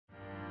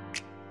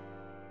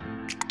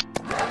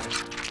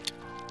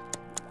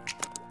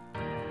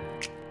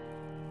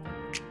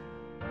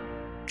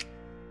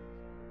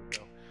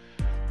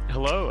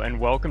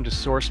welcome to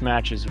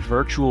SourceMatch's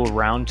virtual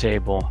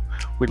roundtable.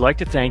 We'd like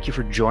to thank you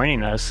for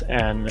joining us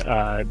and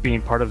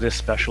being part of this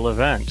special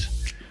event.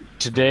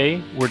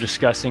 Today, we're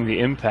discussing the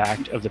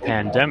impact of the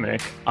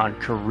pandemic on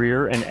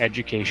career and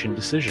education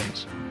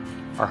decisions.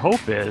 Our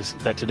hope is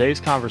that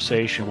today's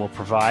conversation will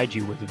provide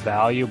you with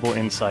valuable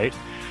insight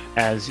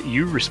as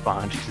you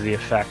respond to the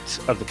effects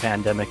of the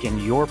pandemic in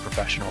your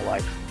professional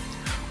life.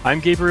 I'm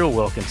Gabriel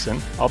Wilkinson.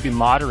 I'll be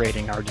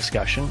moderating our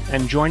discussion,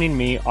 and joining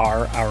me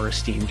are our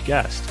esteemed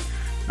guests.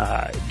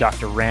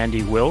 Dr.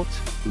 Randy Wilt,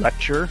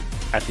 lecturer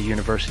at the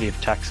University of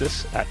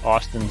Texas at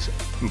Austin's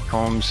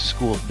𝘄𝗵𝘁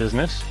School of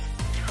Business.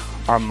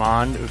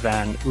 Armand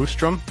van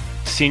Oostrom,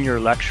 senior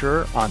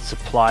lecturer on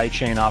supply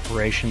chain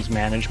operations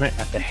management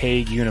at the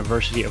Hague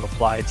University of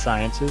Applied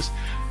Sciences.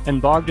 And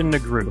Bogdan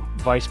Negru,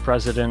 vice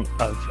president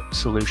of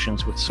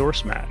solutions with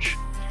SourceMatch.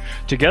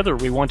 Together,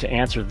 we want to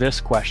answer this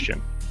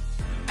question.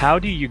 How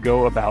do you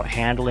go about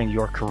handling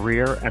your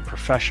career and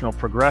professional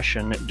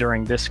progression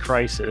during this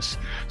crisis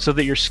so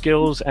that your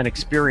skills and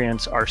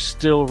experience are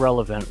still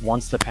relevant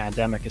once the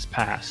pandemic has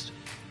passed?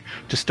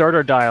 To start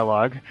our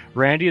dialogue,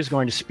 Randy is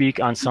going to speak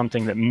on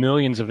something that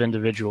millions of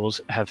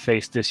individuals have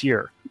faced this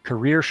year,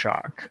 career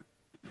shock.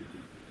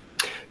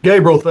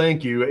 Gabriel,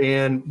 thank you.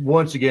 And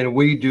once again,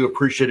 we do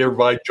appreciate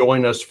everybody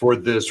joining us for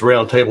this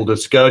roundtable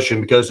discussion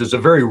because it's a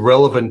very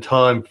relevant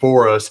time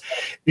for us.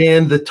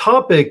 And the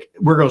topic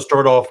we're going to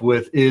start off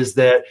with is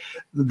that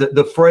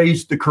the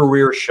phrase, the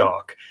career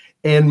shock.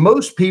 And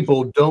most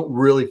people don't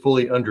really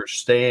fully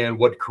understand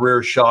what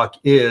career shock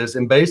is.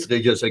 And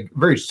basically just a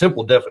very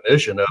simple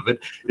definition of it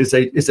is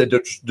a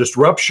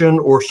disruption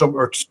or some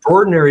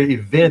extraordinary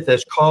event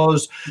that's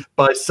caused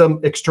by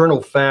some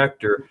external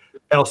factor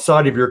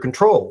outside of your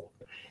control.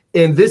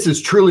 And this is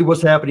truly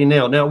what's happening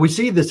now. Now, we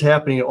see this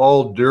happening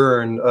all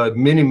during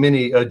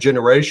many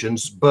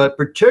generations, but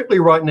particularly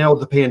right now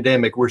with the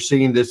pandemic, we're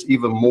seeing this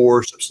even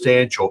more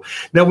substantial.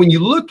 Now, when you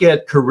look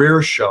at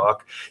career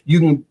shock, you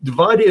can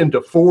divide it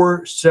into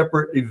four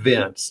separate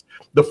events.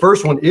 The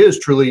first one is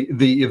truly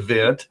the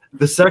event.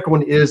 The second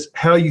one is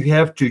how you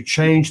have to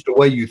change the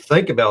way you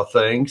think about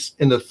things.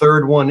 And the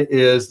third one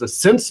is the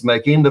sense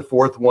making. The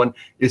fourth one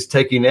is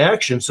taking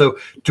action. So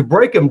to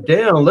break them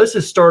down, let's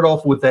just start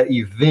off with that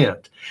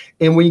event.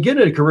 And when you get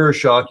into career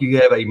shock, you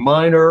have a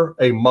minor,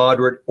 a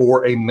moderate,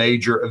 or a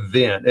major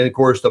event. And of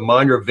course, the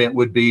minor event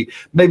would be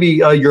maybe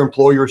your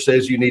employer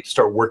says you need to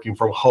start working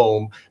from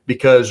home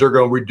because they're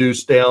going to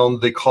reduce down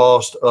the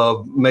cost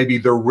of maybe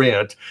their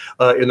rent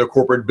in the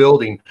corporate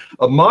building.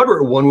 A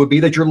moderate one would be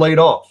that you're laid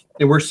off.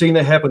 And we're seeing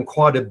that happen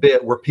quite a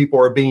bit where people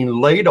are being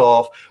laid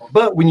off.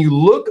 But when you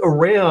look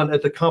around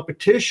at the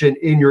competition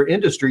in your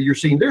industry, you're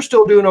seeing they're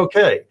still doing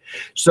okay.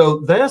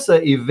 So that's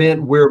an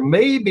event where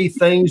maybe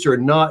things are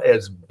not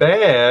as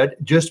bad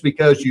just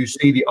because you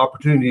see the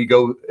opportunity to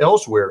go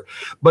elsewhere.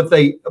 But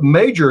the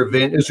major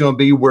event is going to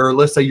be where,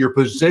 let's say, your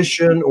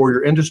position or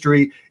your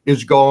industry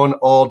is gone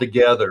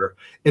altogether.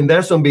 And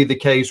that's going to be the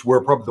case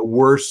where probably the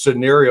worst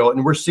scenario.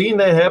 And we're seeing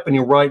that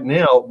happening right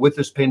now with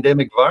this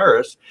pandemic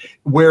virus,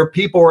 where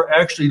people are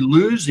actually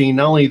losing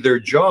not only their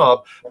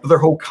job, but their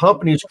whole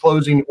company is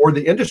closing or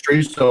the industry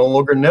is no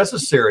longer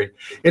necessary.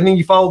 And then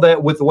you follow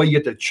that with the way you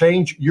have to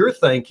change your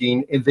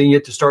thinking, and then you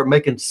have to start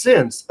making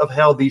sense of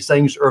how these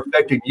things are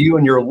affecting you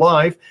and your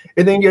life.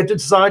 And then you have to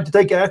decide to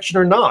take action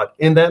or not.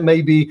 And that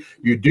may be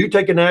you do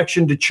take an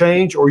action to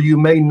change, or you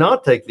may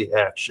not take the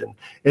action.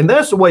 And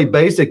that's the way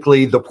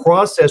basically the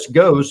process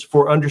goes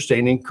for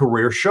understanding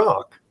career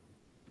shock.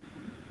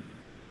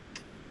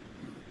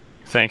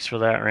 Thanks for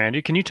that,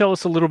 Randy. Can you tell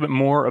us a little bit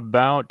more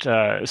about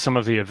some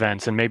of the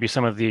events and maybe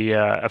some of the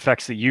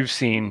effects that you've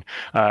seen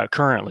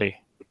currently?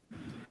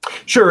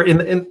 Sure,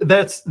 and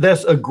that's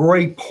a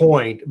great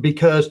point,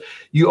 because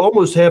you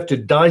almost have to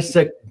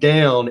dissect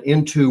down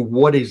into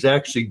what is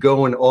actually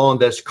going on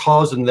that's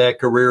causing that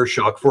career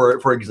shock.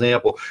 For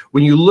example,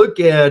 when you look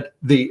at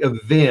the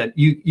event,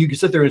 you can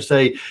sit there and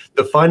say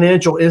the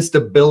financial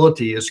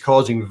instability is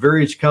causing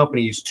various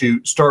companies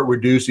to start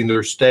reducing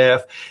their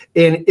staff,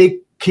 and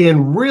it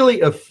can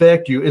really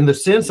affect you in the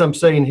sense I'm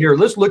saying here.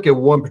 Let's look at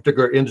one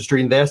particular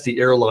industry, and that's the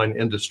airline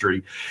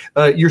industry.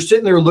 You're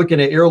sitting there looking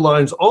at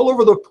airlines all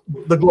over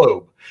the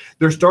globe.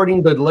 They're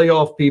starting to lay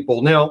off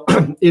people. Now,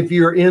 if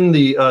you're in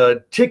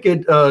the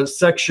ticket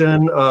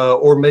section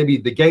or maybe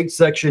the gate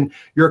section,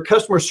 you're a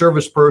customer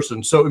service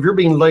person. So if you're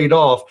being laid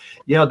off,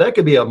 yeah, that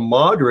could be a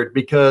moderate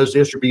because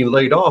yes, you're being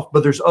laid off,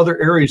 but there's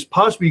other areas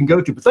possibly you can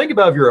go to. But think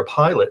about if you're a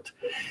pilot.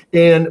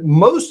 And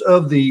most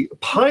of the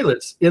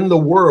pilots in the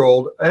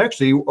world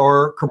actually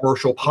are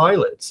commercial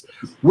pilots.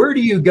 Where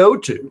do you go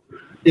to?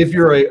 If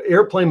you're an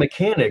airplane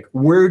mechanic,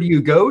 where do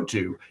you go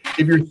to?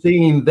 If you're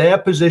seeing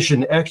that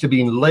position actually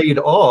being laid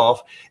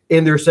off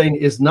and they're saying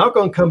it's not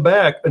going to come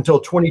back until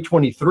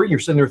 2023, you're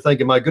sitting there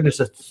thinking, my goodness,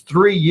 that's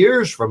 3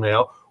 years from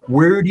now.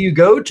 Where do you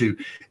go to?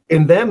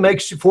 And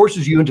that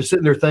forces you into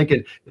sitting there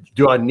thinking,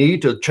 do I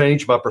need to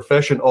change my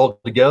profession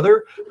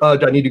altogether? Do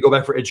I need to go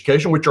back for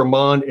education, which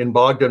Armand and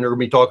Bogdan are going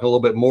to be talking a little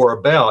bit more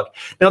about.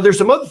 Now, there's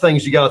some other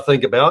things you got to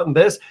think about, and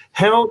that's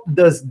how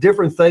does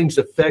different things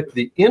affect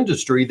the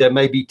industry that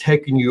may be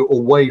taking you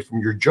away from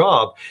your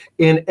job?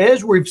 And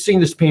as we've seen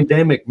this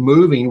pandemic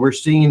moving, we're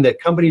seeing that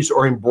companies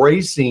are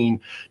embracing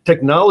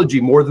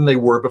technology more than they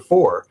were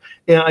before.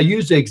 And I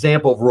use the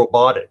example of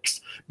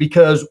robotics,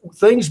 because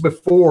things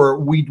before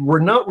we were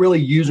not really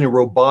using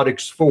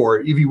robotics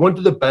for. If you went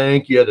to the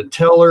bank, you had a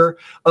teller.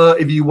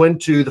 If you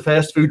went to the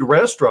fast food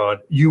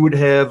restaurant, you would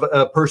have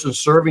a person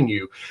serving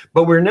you.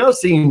 But we're now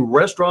seeing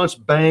restaurants,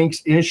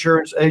 banks,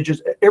 insurance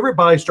agents,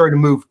 everybody starting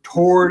to move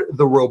toward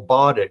the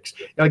robotics.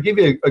 And I'll give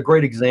you a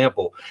great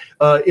example.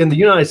 In the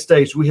United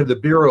States, we have the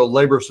Bureau of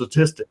Labor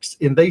Statistics,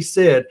 and they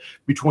said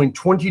between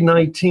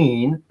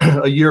 2019,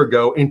 a year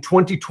ago, and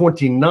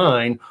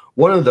 2029,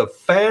 one of the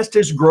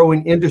fastest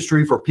growing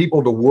industry for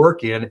people to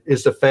work in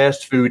is the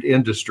fast food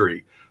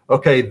industry.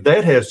 Okay,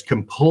 that has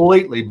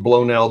completely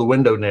blown out of the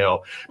window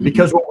now,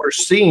 because what we're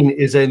seeing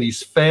is in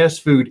these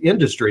fast food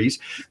industries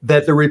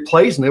that they're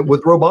replacing it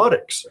with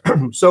robotics.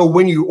 So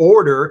when you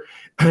order,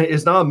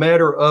 it's not a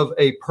matter of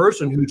a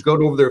person who's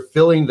going over there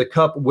filling the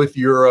cup with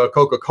your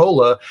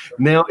Coca-Cola.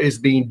 Now is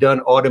being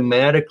done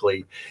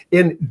automatically.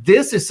 And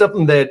this is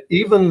something that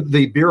even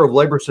the Bureau of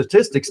Labor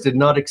Statistics did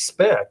not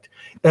expect.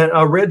 And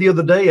I read the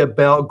other day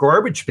about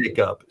garbage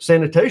pickup,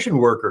 sanitation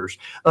workers.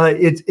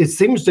 It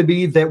seems to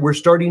be that we're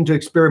starting to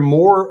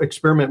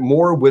experiment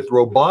more with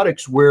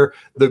robotics, where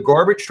the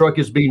garbage truck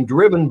is being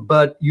driven,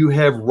 but you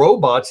have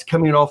robots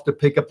coming off to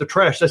pick up the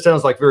trash. That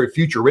sounds like very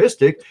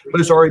futuristic,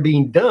 but it's already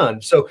being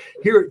done. So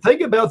here,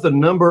 think about the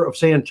number of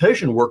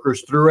sanitation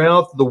workers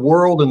throughout the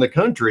world and the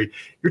country.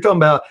 You're talking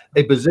about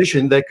a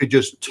position that could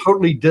just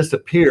totally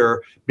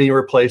disappear, being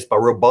replaced by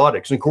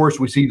robotics. And of course,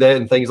 we see that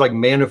in things like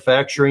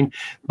manufacturing.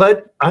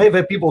 But I have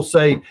had people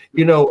say,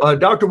 you know,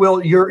 Dr.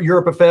 Wilt, you're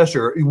a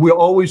professor. We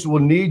always will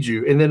need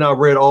you. And then I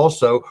read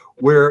also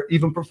where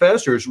even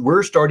professors,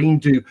 we're starting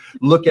to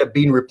look at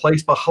being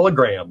replaced by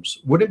holograms.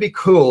 Wouldn't it be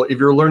cool if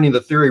you're learning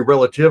the theory of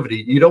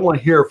relativity? You don't want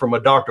to hear from a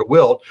Dr.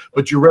 Wilt,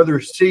 but you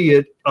rather see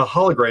it, a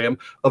hologram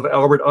of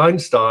Albert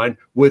Einstein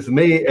with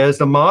me as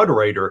the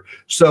moderator.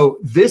 So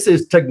this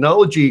is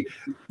technology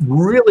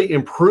really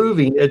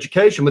improving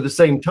education, but at the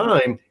same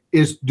time,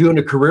 is doing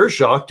a career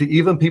shock to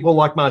even people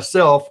like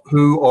myself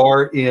who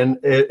are in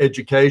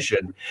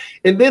education.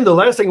 And then the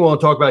last thing I want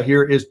to talk about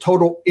here is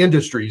total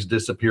industries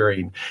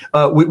disappearing.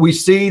 We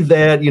see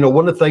that, you know,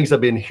 one of the things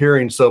I've been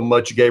hearing so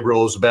much,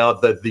 Gabriel, is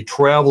about that the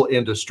travel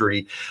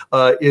industry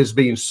is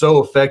being so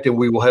affected.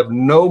 We will have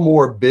no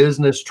more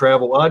business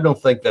travel. I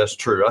don't think that's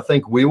true. I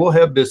think we will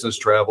have business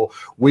travel.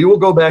 We will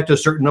go back to a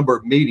certain number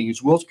of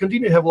meetings. We'll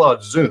continue to have a lot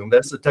of Zoom.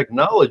 That's the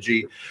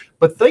technology.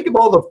 But think of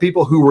all the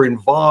people who were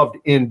involved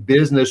in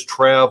business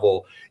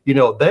travel. You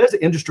know, that's an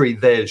industry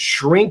that is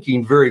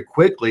shrinking very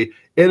quickly.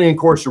 And then, of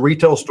course, the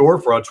retail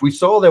storefronts. We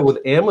saw that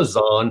with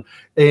Amazon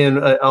and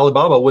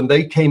Alibaba when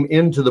they came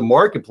into the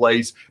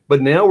marketplace.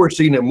 But now we're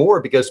seeing it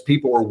more because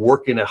people are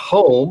working at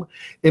home.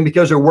 And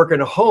because they're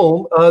working at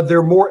home,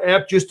 they're more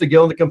apt just to get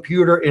on the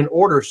computer and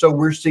order. So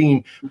we're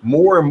seeing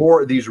more and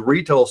more of these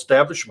retail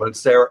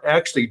establishments that are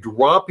actually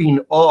dropping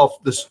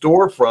off the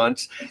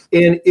storefronts.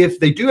 And if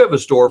they do have a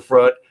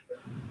storefront,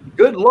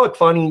 good luck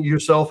finding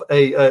yourself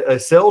a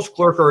sales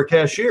clerk or a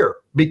cashier,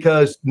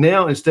 because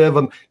now instead of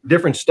them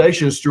different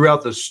stations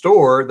throughout the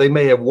store, they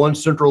may have one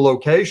central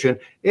location.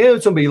 And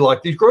it's going to be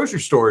like these grocery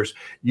stores.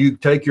 You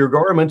take your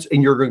garments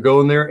and you're going to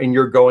go in there and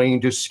you're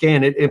going to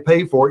scan it and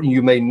pay for it. And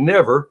you may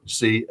never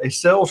see a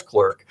sales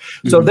clerk.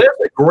 So that's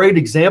a great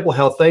example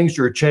how things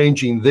are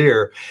changing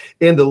there.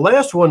 And the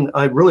last one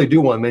I really do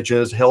want to mention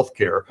is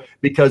healthcare,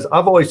 because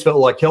I've always felt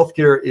like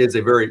healthcare is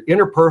a very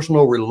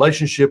interpersonal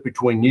relationship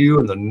between you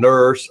and the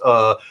nurse,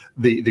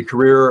 the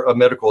career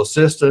medical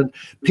assistant,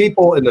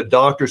 people and the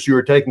doctors who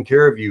are taking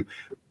care of you.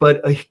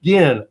 But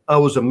again, I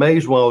was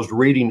amazed when I was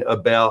reading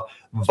about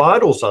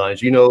vital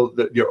signs. You know,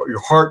 your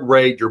heart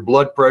rate, your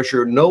blood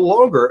pressure no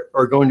longer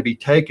are going to be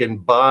taken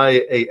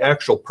by an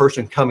actual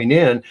person coming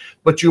in,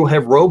 but you'll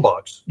have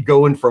robots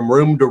going from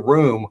room to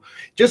room.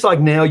 Just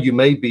like now you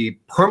may be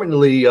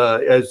permanently,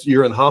 as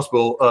you're in the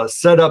hospital,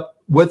 set up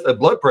with a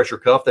blood pressure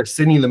cuff that's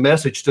sending the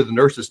message to the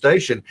nurse's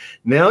station.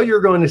 Now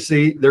you're going to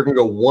see they're going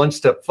to go one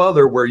step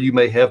further, where you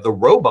may have the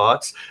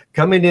robots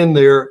coming in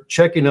there,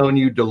 checking on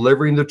you,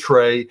 delivering the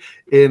tray.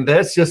 And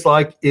that's just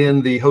like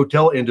in the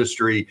hotel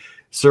industry.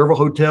 Several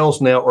hotels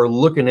now are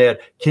looking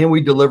at, can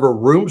we deliver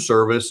room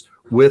service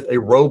with a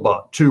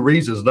robot? Two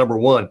reasons. Number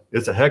one,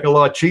 it's a heck of a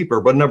lot cheaper.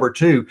 But number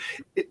two,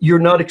 you're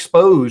not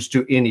exposed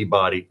to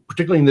anybody,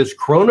 particularly in this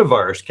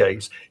coronavirus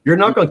case. You're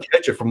not going to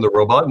catch it from the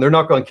robot, and they're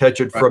not going to catch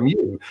it from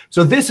you.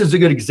 So this is a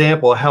good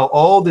example of how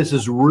all this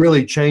is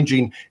really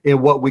changing in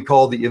what we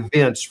call the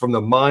events, from the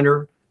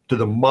minor to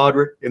the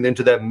moderate and then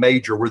to that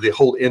major, where the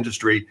whole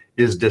industry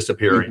is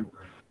disappearing.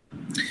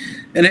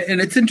 And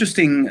it's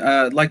interesting,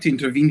 I'd like to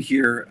intervene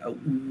here.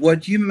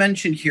 What you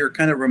mentioned here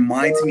kind of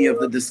reminds me of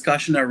the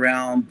discussion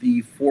around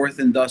the fourth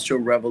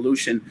industrial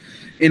revolution.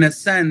 In a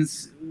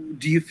sense,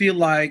 do you feel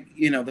like,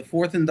 the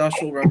fourth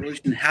industrial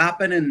revolution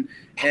happened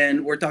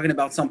and we're talking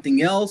about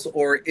something else,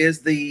 or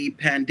is the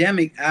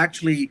pandemic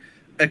actually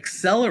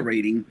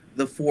accelerating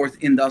the fourth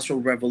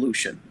industrial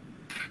revolution?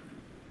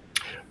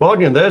 Well,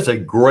 again, that's a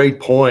great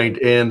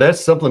point, and that's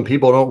something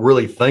people don't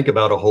really think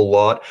about a whole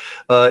lot.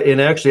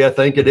 And actually, I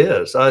think it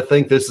is. I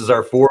think this is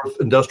our fourth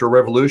industrial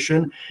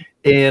revolution,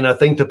 and I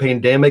think the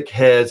pandemic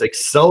has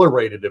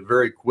accelerated it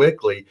very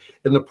quickly.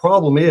 And the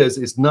problem is,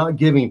 it's not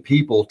giving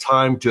people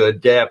time to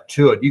adapt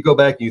to it. You go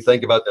back and you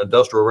think about the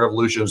industrial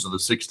revolutions of the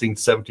 16th,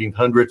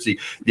 1700s,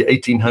 the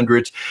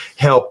 1800s,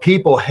 how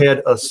people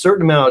had a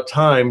certain amount of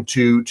time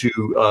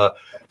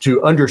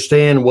to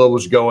understand what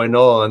was going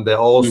on. That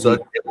all of a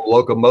sudden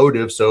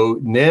locomotive. So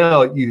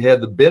now you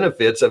have the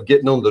benefits of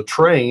getting on the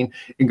train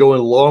and going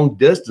long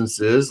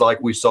distances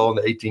like we saw in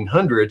the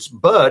 1800s.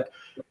 But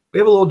we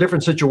have a little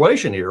different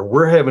situation here.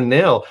 We're having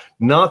now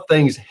not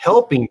things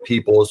helping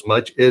people as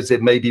much as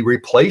it may be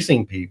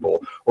replacing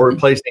people or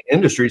replacing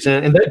industries.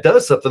 And that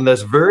does something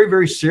that's very,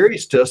 very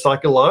serious to us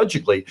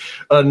psychologically.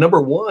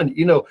 Number one,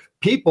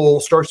 people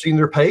start seeing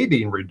their pay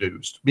being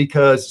reduced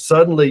because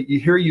suddenly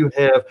you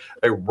have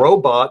a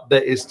robot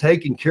that is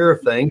taking care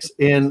of things.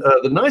 And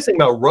the nice thing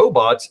about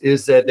robots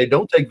is that they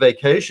don't take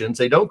vacations.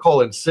 They don't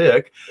call in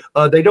sick.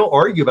 They don't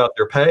argue about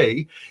their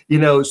pay.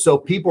 So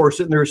people are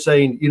sitting there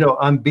saying,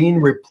 I'm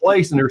being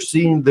replaced, and they're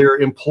seeing their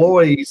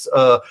employees,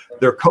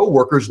 their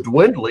coworkers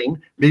dwindling,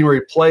 being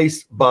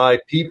replaced by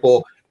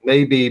people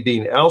maybe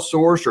being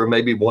outsourced, or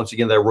maybe once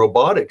again that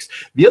robotics.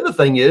 The other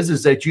thing is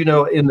that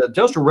in the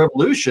industrial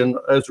revolution,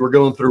 as we're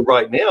going through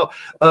right now,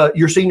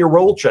 you're seeing your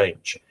role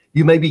change.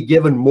 You may be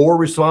given more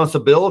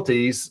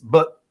responsibilities,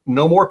 but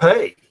no more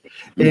pay.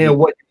 And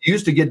what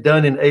used to get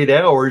done in 8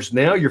 hours,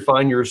 now you're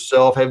finding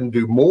yourself having to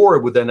do more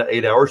within the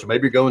 8 hours, or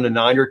maybe you're going to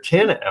 9 or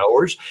 10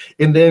 hours.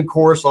 And then, of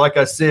course, like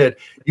I said,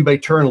 you may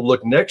turn and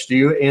look next to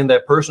you, and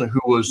that person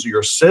who was your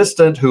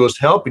assistant, who was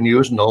helping you,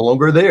 is no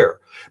longer there.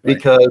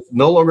 Because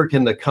no longer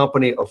can the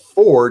company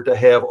afford to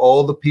have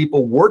all the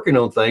people working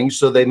on things.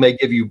 So they may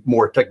give you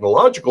more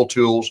technological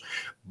tools,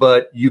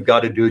 but you've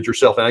got to do it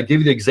yourself. And I give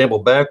you the example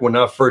back when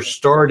I first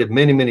started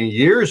many, many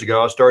years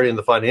ago. I started in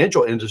the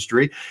financial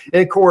industry.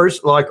 And of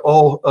course, like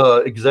all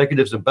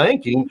executives in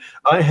banking,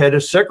 I had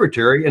a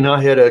secretary and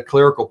I had a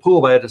clerical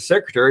pool. I had a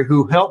secretary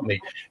who helped me.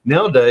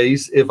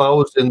 Nowadays, if I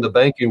was in the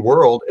banking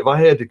world, if I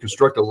had to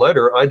construct a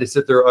letter, I had to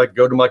sit there, I'd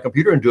go to my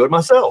computer and do it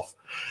myself.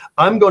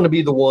 I'm going to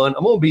be the one,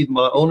 I'm going to be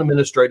my own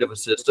administrative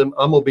assistant.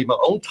 I'm going to be my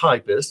own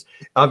typist.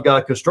 I've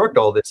got to construct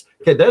all this.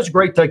 Okay, that's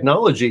great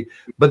technology.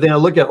 But then I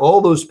look at all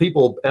those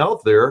people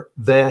out there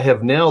that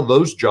have now,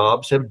 those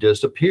jobs have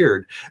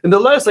disappeared. And the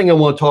last thing I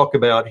want to talk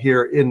about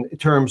here in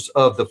terms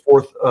of the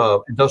fourth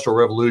industrial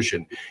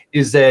revolution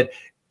is that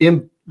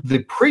in the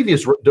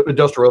previous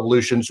industrial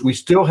revolutions, we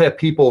still have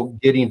people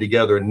getting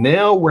together.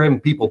 Now we're having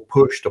people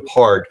pushed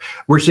apart.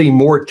 We're seeing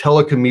more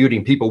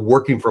telecommuting, people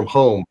working from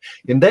home.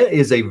 And that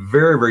is a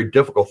very, very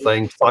difficult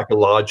thing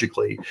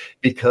psychologically,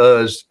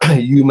 because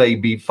you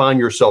may find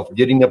yourself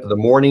getting up in the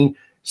morning,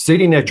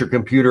 sitting at your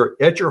computer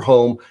at your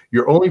home.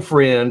 Your only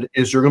friend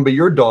is going to be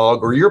your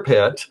dog or your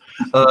pet,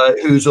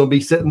 who's going to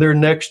be sitting there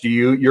next to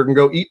you. You're going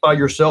to go eat by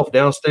yourself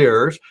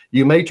downstairs.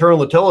 You may turn on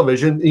the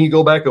television and you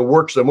go back and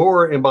work some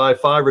more. And by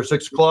 5 or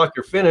 6 o'clock,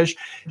 you're finished,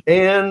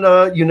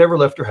 and you never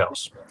left your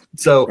house.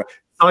 So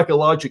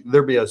psychologically,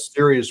 there'd be a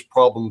serious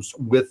problems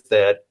with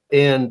that.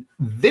 And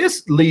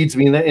this leads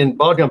me, and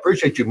Bogdan, I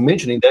appreciate you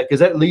mentioning that,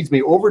 because that leads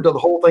me over to the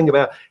whole thing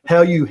about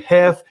how you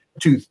have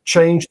to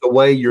change the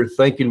way you're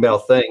thinking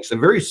about things. And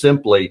very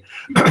simply,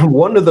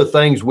 one of the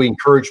things we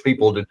encourage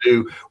people to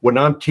do when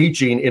I'm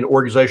teaching in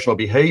organizational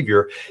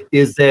behavior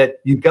is that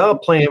you've got to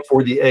plan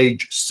for the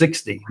age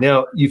 60.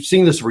 Now, you've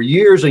seen this for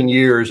years and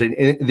years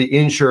in the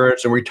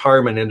insurance and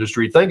retirement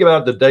industry. Think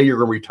about the day you're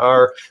going to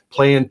retire,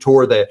 plan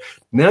toward that.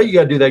 Now you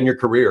got to do that in your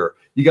career.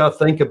 You got to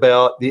think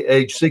about the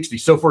age 60.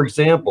 So for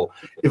example,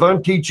 if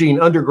I'm teaching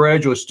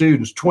undergraduate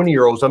students,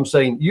 20-year-olds, I'm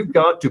saying you've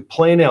got to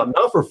plan out,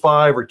 not for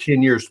 5 or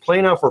 10 years,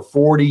 plan out for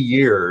 40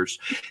 years.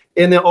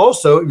 And then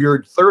also, if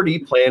you're 30,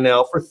 plan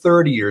out for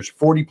 30 years,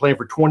 40, plan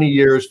for 20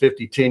 years,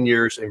 50, 10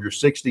 years, and you're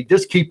 60,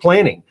 just keep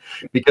planning,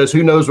 because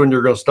who knows when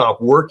you're going to stop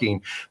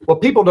working.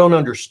 What people don't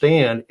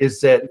understand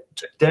is that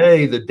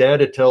today, the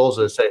data tells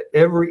us that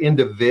every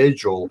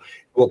individual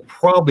will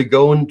probably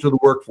go into the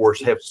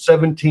workforce, have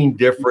 17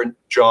 different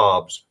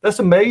jobs. That's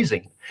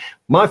amazing.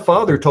 My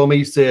father told me,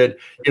 he said,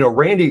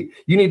 Randy,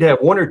 you need to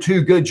have 1 or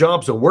 2 good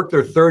jobs and work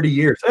there 30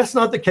 years. That's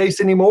not the case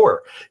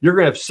anymore. You're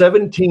going to have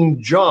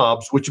 17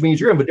 jobs, which means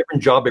you're going to have a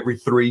different job every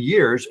 3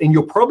 years, and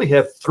you'll probably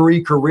have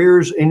 3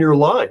 careers in your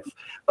life.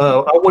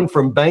 I went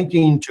from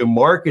banking to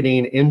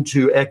marketing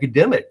into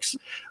academics.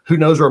 Who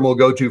knows where I'm going to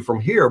go to from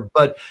here?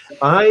 But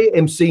I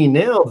am seeing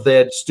now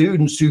that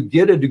students who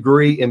get a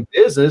degree in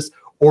business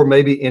or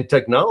maybe in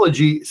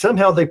technology,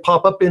 somehow they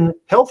pop up in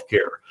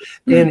healthcare.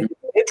 And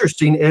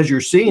interesting as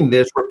you're seeing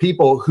this, where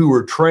people who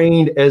were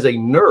trained as a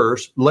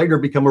nurse later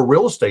become a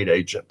real estate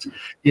agent,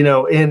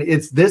 and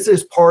this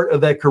is part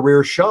of that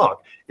career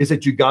shock, is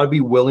that you got to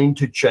be willing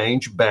to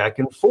change back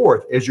and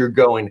forth as you're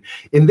going.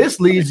 And this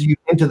leads you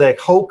into that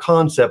whole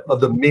concept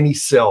of the many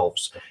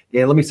selves.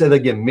 And let me say that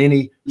again,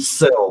 many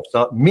selves,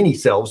 not many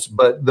selves,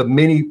 but the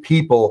many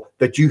people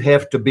that you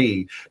have to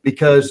be,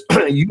 because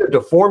you have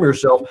to form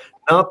yourself,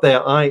 not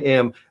that I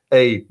am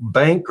a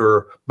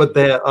banker, but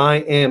that I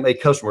am a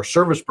customer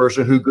service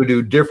person who could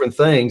do different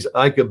things.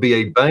 I could be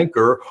a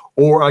banker,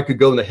 or I could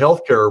go in the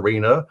healthcare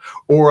arena,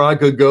 or I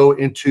could go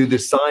into the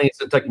science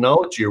and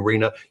technology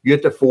arena. You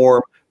have to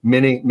form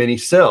many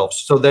selves.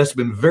 So that's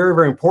been very,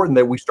 very important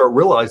that we start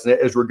realizing that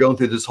as we're going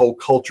through this whole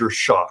culture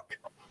shock.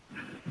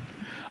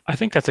 I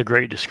think that's a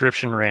great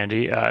description,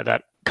 Randy,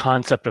 that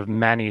concept of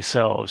many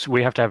selves.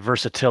 We have to have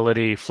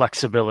versatility,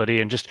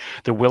 flexibility, and just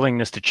the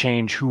willingness to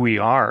change who we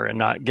are and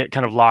not get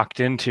kind of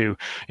locked into,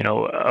 a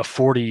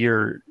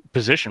 40-year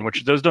position,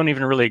 which those don't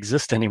even really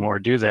exist anymore,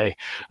 do they?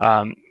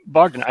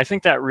 Bogdan, I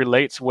think that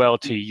relates well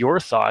to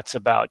your thoughts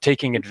about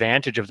taking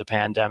advantage of the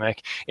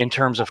pandemic in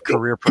terms of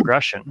career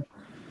progression.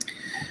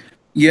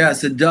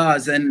 Yes, it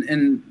does.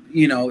 And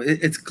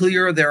it's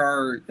clear there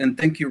are, and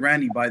thank you,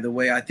 Randy, by the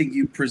way, I think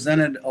you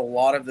presented a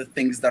lot of the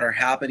things that are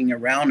happening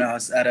around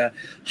us at a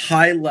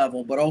high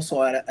level, but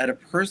also at a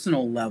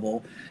personal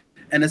level.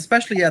 And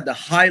especially at the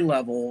high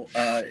level,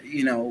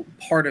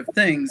 part of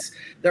things,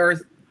 there are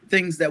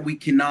things that we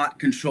cannot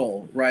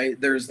control, right?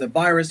 There's the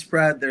virus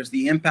spread, there's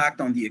the impact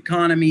on the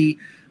economy,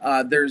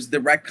 there's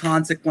direct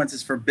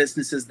consequences for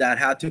businesses that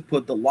had to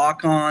put the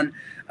lock on,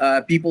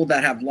 people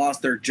that have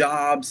lost their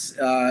jobs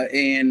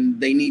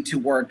and they need to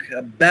work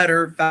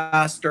better,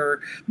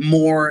 faster,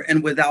 more,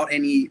 and without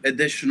any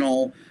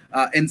additional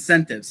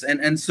incentives,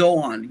 and so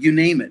on, you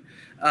name it.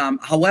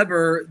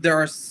 However, there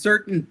are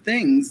certain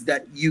things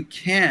that you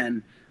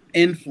can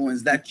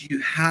influence, that you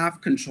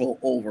have control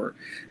over.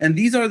 And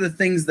these are the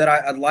things that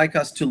I'd like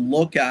us to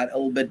look at a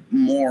little bit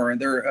more. And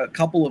there are a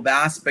couple of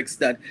aspects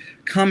that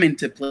come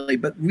into play,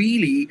 but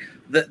really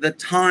the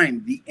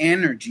time, the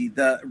energy,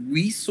 the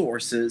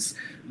resources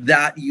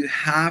that you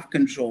have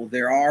control,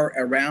 there are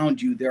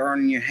around you, there are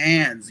in your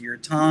hands, your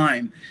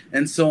time,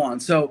 and so on.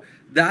 So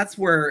that's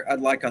where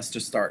I'd like us to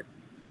start.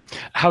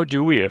 How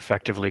do we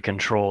effectively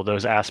control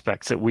those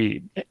aspects that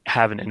we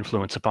have an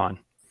influence upon?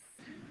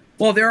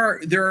 Well, there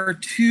are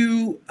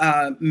two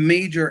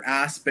major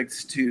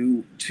aspects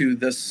to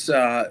this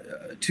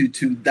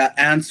to that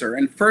answer.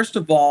 And first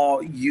of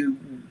all, you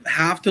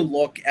have to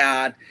look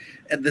at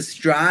the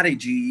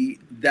strategy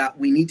that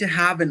we need to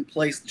have in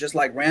place, just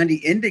like Randy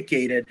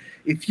indicated.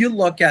 If you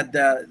look at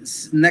the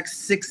next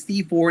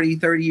 60, 40,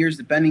 30 years,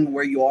 depending on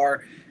where you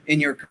are in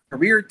your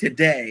career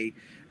today,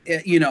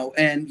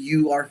 and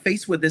you are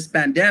faced with this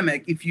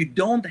pandemic, if you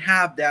don't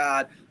have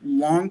that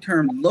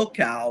long-term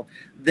lookout,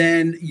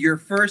 then your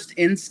first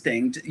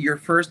instinct, your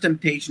first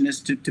temptation is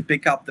to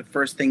pick up the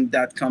first thing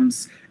that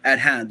comes at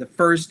hand, the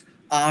first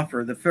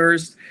offer, the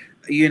first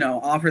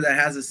offer that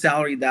has a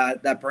salary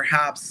that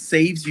perhaps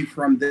saves you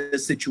from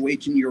this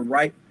situation you're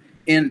right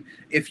in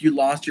if you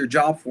lost your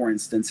job, for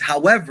instance.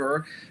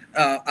 However,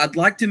 I'd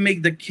like to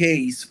make the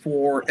case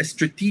for a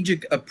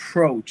strategic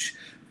approach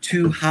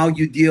to how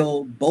you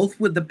deal both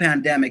with the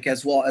pandemic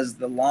as well as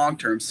the long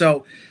term.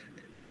 So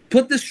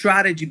put the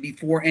strategy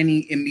before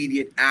any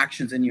immediate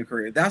actions in your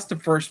career. That's the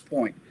first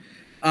point.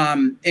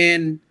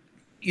 The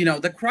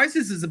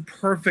crisis is a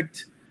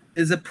perfect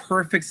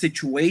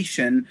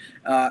situation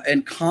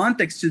and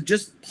context to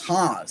just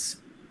pause,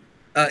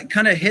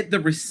 kind of hit the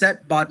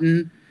reset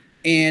button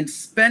and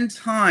spend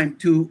time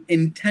to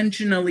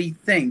intentionally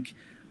think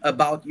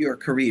about your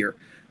career.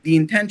 The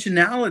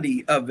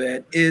intentionality of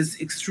it is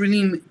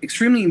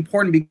extremely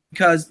important,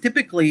 because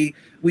typically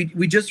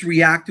we just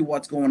react to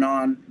what's going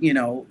on,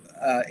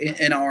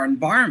 in our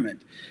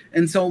environment.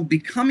 And so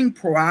becoming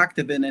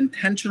proactive and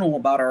intentional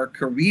about our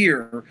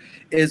career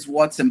is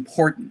what's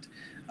important.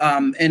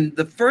 And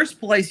the first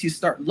place you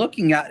start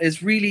looking at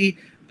is really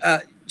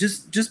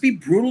just be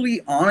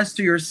brutally honest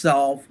to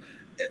yourself.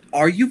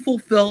 Are you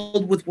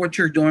fulfilled with what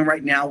you're doing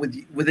right now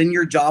within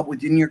your job,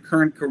 within your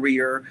current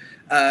career?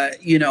 Are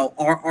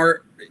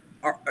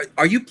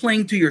you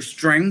playing to your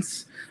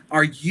strengths?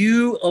 Are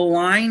you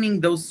aligning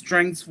those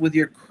strengths with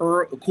your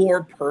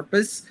core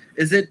purpose?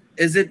 Is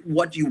it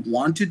what you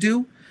want to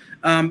do?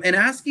 And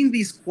asking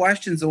these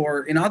questions,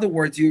 or in other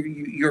words,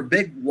 your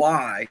big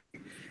why,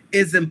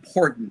 is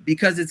important,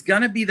 because it's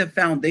going to be the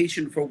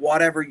foundation for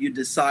whatever you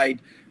decide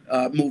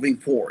moving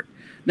forward.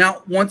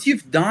 Now, once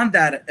you've done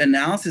that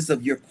analysis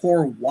of your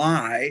core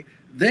why,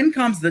 then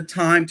comes the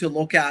time to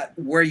look at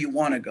where you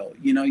want to go.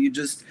 You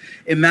just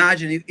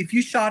imagine if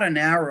you shot an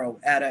arrow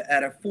at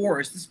a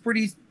forest, it's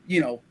pretty,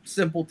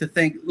 simple to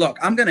think, look,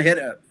 I'm going to hit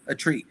a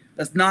tree.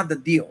 That's not the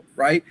deal,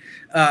 right?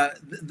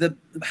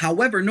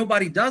 However,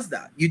 nobody does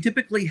that. You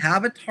typically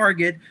have a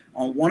target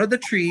on one of the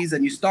trees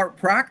and you start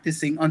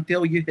practicing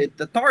until you hit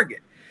the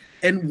target.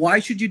 And why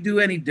should you do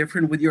any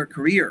different with your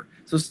career?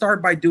 So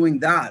start by doing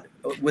that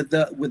with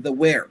the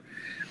where.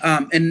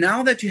 And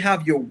now that you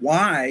have your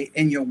why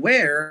and your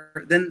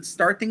where, then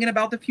start thinking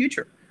about the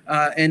future.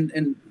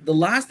 And the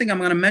last thing I'm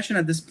going to mention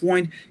at this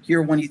point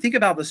here, when you think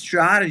about the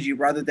strategy,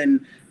 rather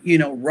than, you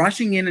know,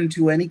 rushing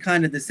into any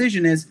kind of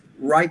decision, is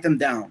write them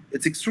down.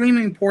 It's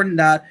extremely important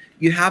that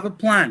you have a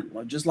plan,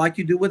 just like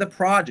you do with a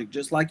project,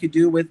 just like you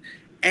do with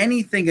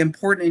anything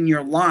important in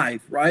your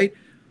life, right?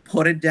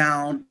 Put it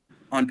down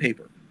on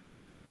paper.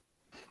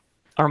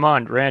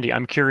 Armand, Randy,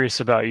 I'm curious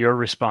about your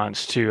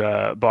response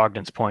to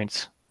Bogdan's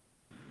points.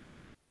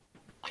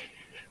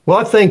 Well,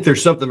 I think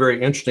there's something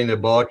very interesting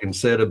that Bogdan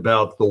said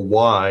about the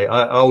why.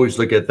 I always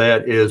look at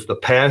that as the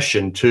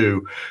passion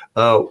too.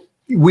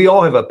 We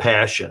all have a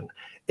passion,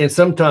 and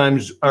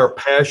sometimes our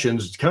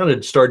passions kind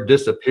of start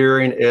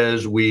disappearing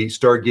as we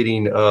start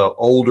getting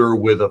older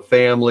with a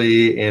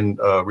family and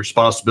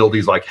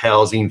responsibilities like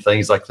housing,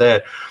 things like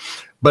that.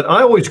 But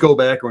I always go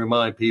back and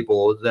remind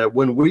people that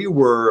when we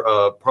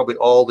were probably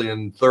all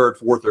in third,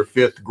 fourth, or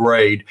fifth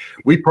grade,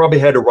 we probably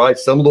had to write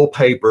some little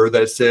paper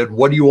that said,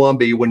 what do you want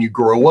to be when you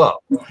grow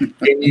up?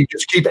 And you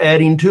just keep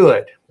adding to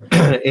it.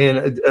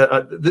 And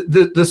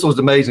this was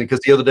amazing, because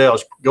the other day I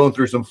was going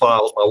through some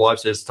files. My wife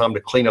says it's time to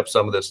clean up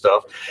some of this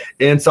stuff.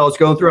 And so I was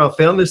going through, I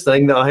found this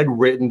thing that I had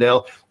written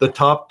down, the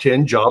top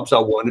 10 jobs I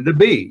wanted to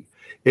be.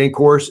 And of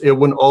course, it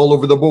went all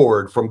over the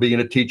board, from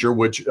being a teacher,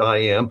 which I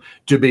am,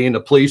 to being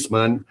a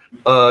policeman.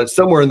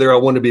 Somewhere in there, I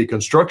want to be a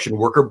construction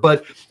worker.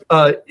 But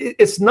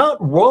it's not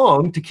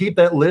wrong to keep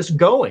that list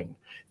going.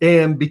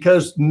 And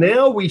because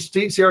now we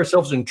see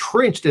ourselves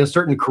entrenched in a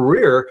certain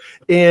career.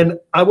 And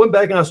I went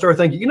back and I started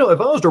thinking, you know, if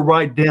I was to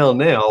write down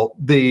now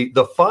the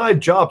 5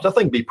 jobs I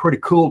think would be pretty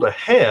cool to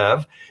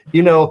have,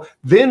 you know,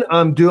 then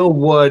I'm doing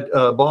what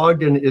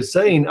Bogdan is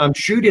saying. I'm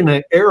shooting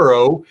an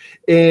arrow,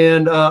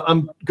 and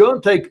I'm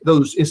going to take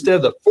those, instead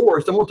of the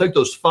forest, I'm going to take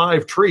those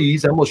 5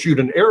 trees. I'm going to shoot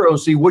an arrow and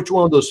see which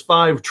one of those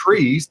 5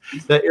 trees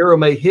that arrow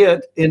may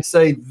hit, and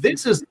say,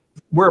 this is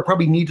where I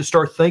probably need to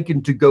start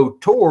thinking to go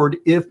toward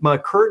if my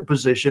current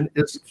position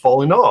is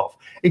falling off.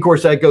 And of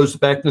course, that goes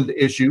back to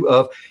the issue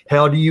of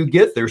how do you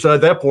get there? So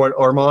at that point,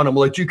 Armand, I'm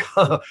going to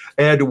let you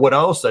add to what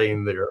I was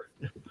saying there.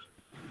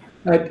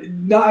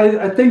 No,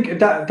 I think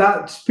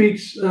that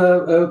speaks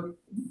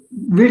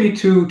really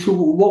to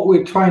what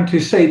we're trying to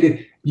say, that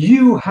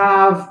you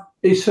have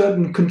a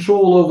certain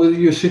control over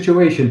your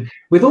situation.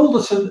 With all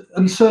this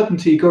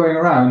uncertainty going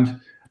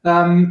around,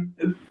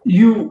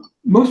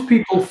 most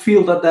people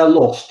feel that they're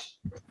lost.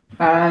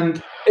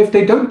 And if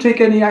they don't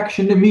take any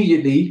action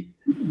immediately,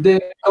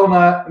 they're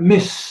gonna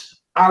miss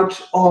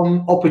out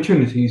on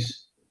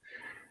opportunities.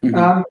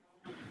 Mm-hmm.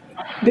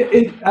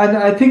 And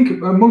I think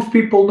most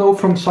people know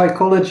from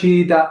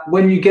psychology that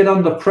when you get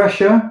under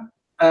pressure,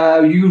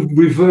 you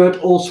revert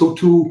also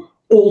to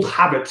old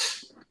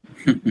habits.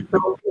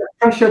 So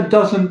pressure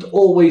doesn't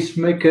always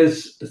make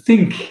us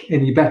think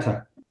any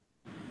better,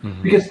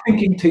 because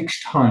thinking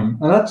takes time.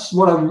 And that's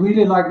what I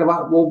really liked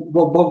about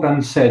what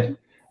Bogdan said.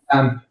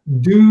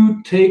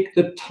 Do take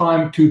the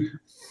time to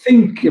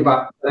think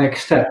about the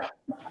next step,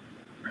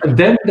 and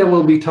then there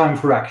will be time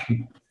for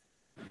action.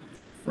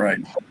 Right.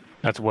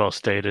 That's well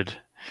stated.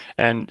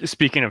 And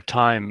speaking of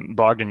time,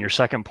 Bogdan, your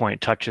second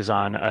point touches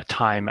on a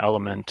time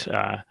element.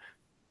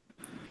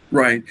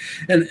 Right.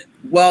 And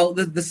well,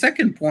 the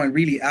second point,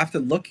 really, after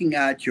looking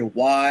at your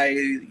why,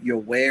 your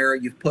where,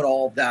 you've put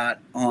all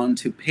that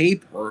onto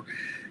paper,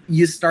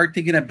 you start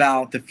thinking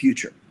about the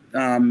future.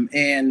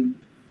 And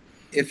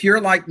if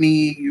you're like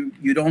me,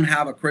 you don't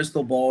have a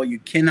crystal ball, you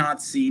cannot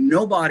see,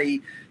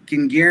 nobody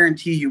can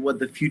guarantee you what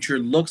the future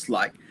looks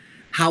like.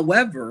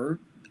 However,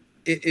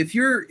 if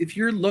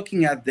you're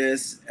looking at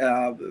this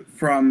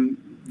from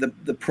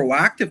the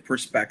proactive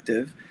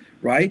perspective,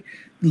 right?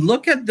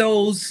 Look at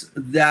those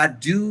that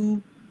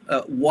do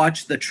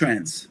watch the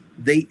trends.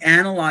 They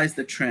analyze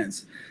the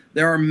trends.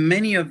 There are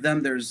many of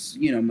them. There's,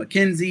 you know,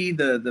 McKinsey,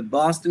 the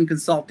Boston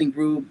Consulting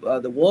Group,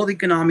 the World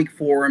Economic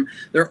Forum.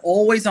 They're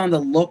always on the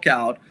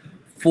lookout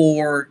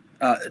for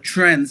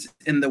trends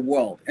in the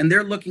world, and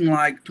they're looking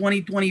like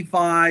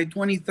 2025,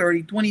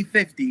 2030,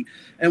 2050.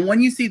 And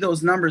when you see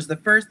those numbers, the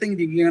first thing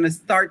that you're going to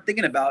start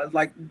thinking about is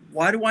like,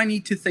 why do I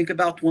need to think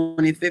about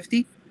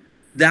 2050?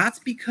 That's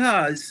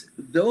because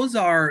those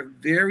are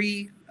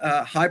very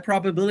high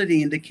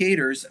probability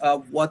indicators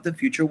of what the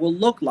future will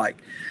look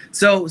like.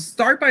 So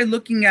start by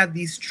looking at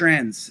these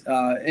trends,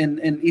 and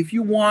if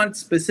you want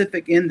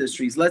specific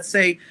industries, let's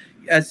say,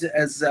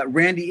 as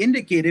Randy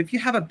indicated, if you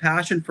have a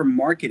passion for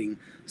marketing,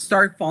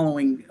 start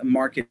following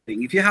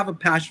marketing. If you have a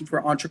passion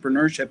for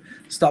entrepreneurship,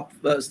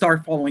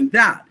 start following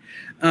that.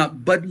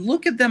 But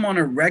look at them on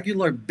a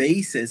regular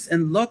basis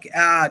and look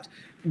at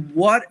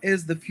what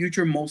is the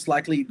future most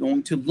likely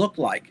going to look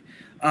like.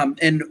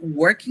 And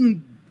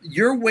working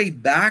your way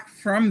back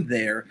from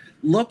there,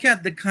 look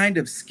at the kind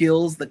of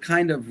skills, the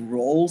kind of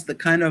roles, the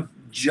kind of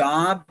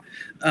job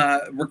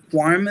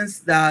requirements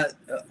that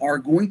are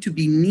going to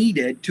be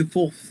needed to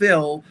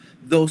fulfill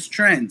those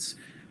trends.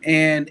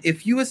 And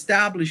if you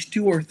establish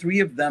 2 or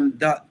 3 of them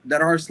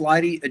that are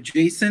slightly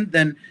adjacent,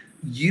 then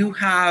you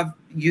have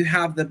you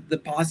have the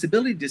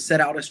possibility to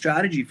set out a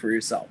strategy for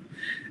yourself.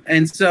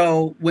 And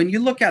so when you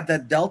look at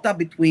that delta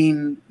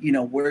between, you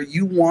know, where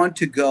you want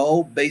to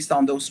go based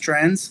on those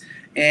trends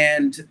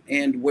and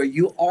where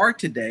you are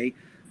today,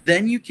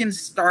 then you can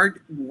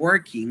start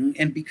working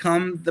and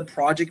become the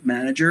project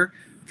manager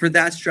for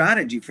that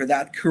strategy, for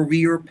that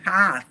career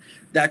path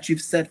that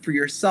you've set for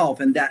yourself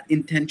and that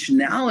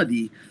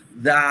intentionality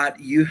that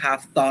you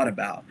have thought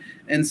about.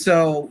 And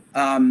so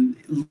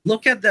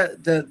look at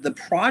the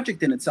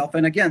project in itself.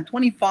 And again,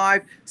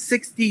 25,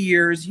 60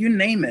 years, you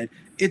name it,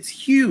 it's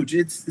huge.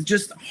 It's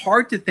just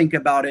hard to think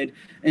about it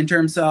in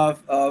terms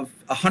of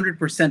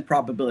 100%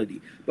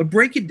 probability. But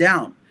break it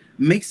down.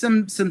 Make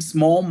some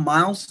small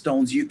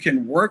milestones you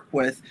can work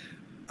with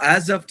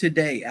as of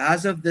today,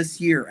 as of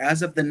this year,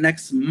 as of the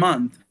next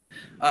month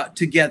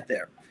to get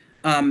there.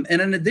 And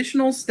an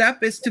additional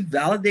step is to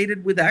validate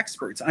it with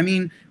experts. I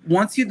mean,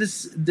 once you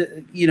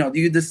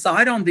you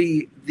decide on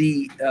the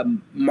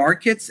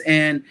markets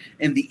and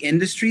the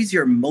industries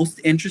you're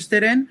most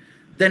interested in,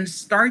 then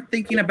start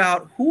thinking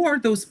about who are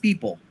those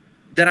people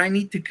that I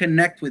need to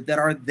connect with that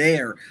are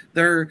there.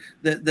 They're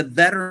the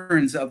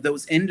veterans of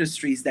those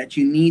industries that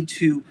you need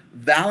to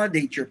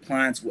validate your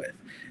plans with.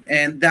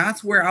 And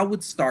that's where I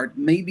would start,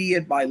 maybe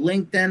by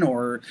LinkedIn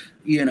or,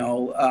 you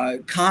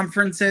know,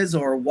 conferences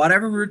or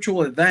whatever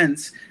virtual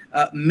events.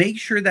 Make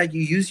sure that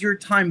you use your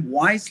time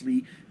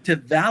wisely to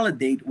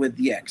validate with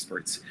the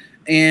experts.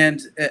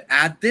 And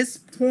at this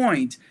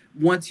point,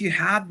 once you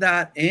have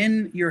that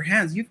in your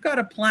hands, you've got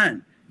a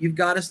plan. You've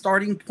got a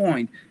starting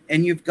point,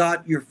 and you've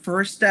got your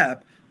first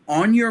step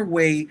on your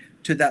way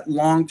to that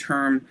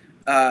long-term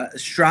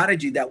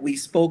strategy that we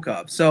spoke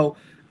of. So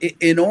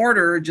in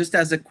order, just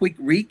as a quick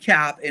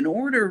recap, in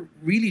order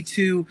really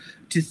to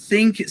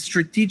think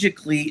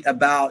strategically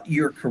about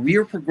your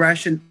career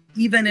progression,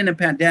 even in a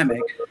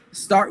pandemic,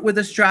 start with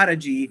a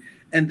strategy.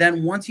 And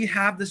then once you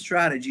have the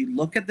strategy,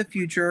 look at the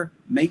future,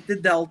 make the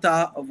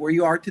delta of where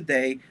you are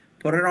today,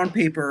 put it on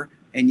paper,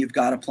 and you've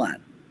got a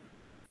plan.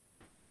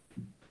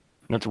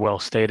 That's well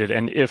stated.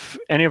 And if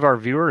any of our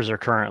viewers are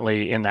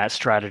currently in that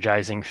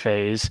strategizing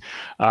phase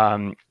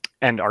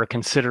and are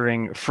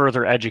considering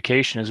further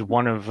education as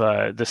one of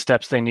the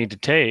steps they need to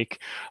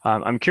take,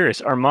 I'm curious,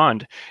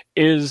 Armand,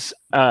 is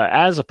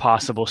as a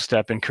possible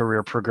step in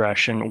career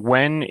progression,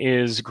 when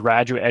is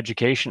graduate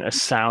education a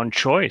sound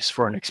choice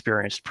for an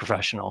experienced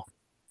professional?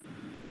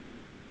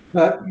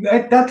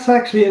 That's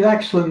actually an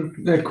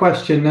excellent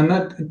question, and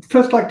I'd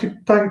first like to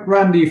thank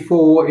Randy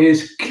for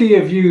his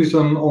clear views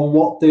on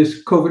what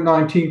this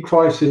COVID-19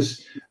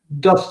 crisis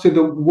does to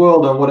the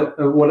world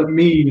and what it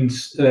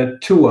means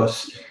to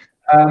us.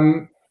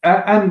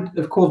 And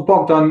of course,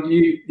 Bogdan,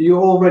 you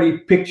already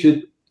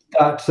pictured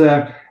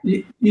that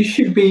you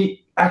should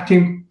be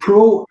acting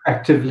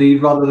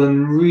proactively rather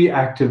than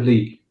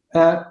reactively.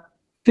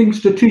 Think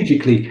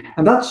strategically,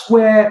 and that's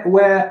where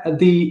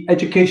the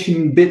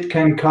education bit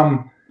can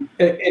come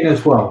in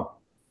as well.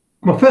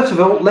 Well, first of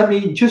all, let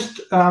me just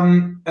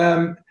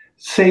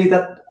say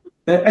that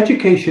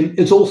education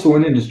is also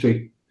an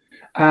industry,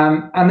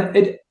 and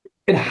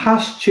it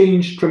has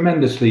changed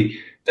tremendously.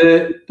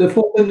 The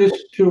fourth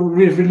industrial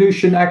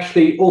revolution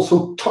actually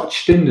also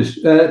touched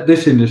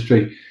this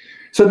industry.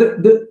 So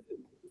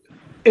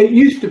it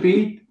used to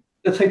be,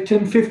 let's say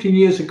 10, 15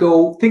 years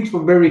ago, things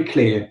were very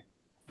clear.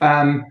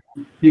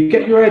 You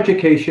get your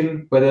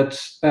education, whether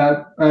it's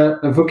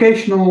a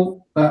vocational,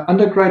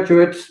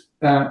 undergraduate,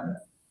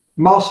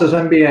 master's,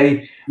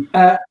 MBA,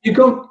 you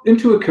go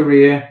into a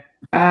career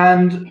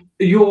and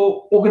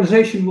your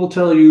organization will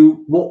tell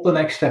you what the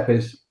next step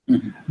is.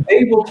 Mm-hmm.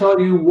 They will tell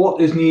you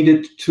what is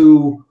needed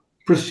to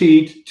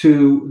proceed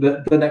to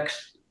the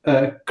next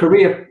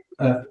career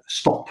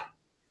stop.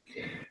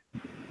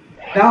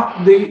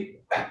 Now, the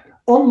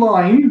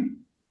online,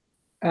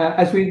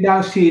 as we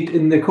now see it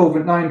in the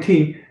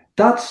COVID-19,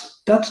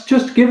 that's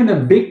just given a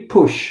big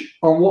push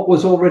on what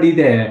was already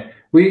there.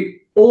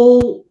 We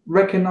all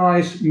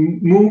recognize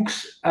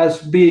MOOCs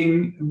as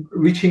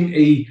reaching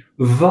a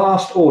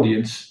vast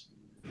audience.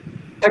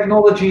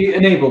 Technology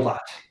enabled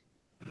that.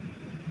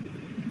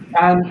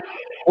 And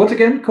once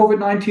again,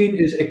 COVID-19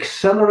 is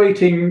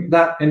accelerating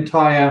that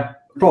entire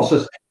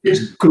process.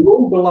 It's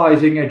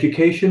globalizing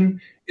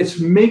education. It's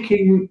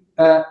making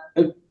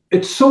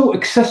it's so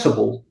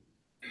accessible,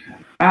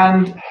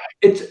 and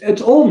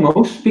it's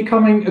almost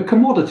becoming a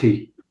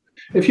commodity.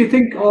 If you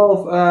think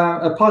of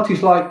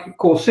parties like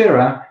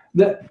Coursera,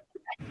 that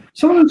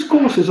some of those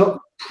courses are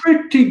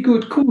pretty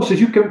good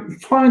courses. You can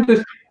find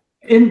this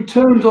in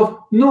terms of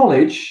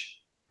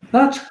knowledge,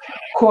 that's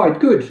quite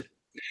good.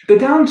 The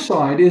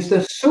downside is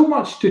there's so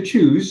much to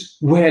choose.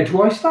 Where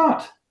do I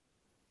start?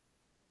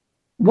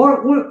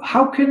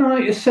 How can I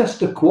assess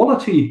the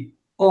quality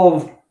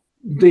of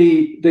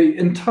the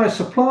entire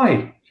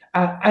supply?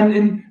 And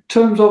in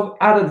terms of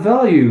added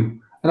value,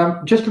 and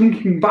I'm just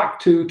linking back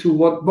to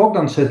what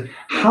Bogdan said,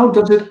 how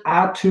does it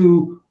add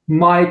to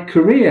my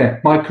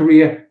career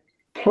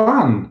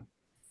plan?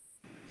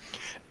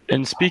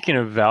 And speaking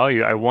of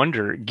value, I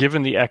wonder,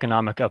 given the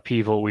economic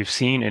upheaval we've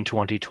seen in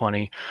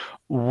 2020,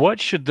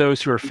 what should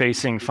those who are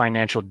facing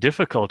financial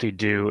difficulty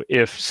do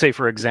if, say,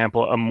 for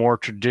example, a more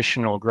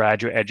traditional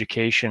graduate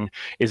education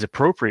is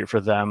appropriate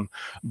for them,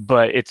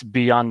 but it's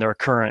beyond their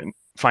current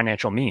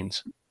financial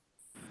means?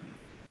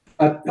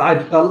 I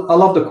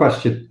love the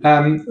question.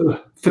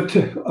 For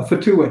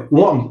two ways.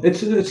 One,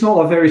 it's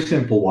not a very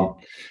simple one,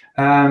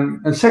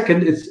 and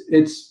second,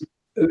 it's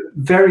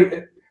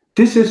very.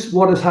 This is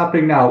what is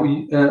happening now.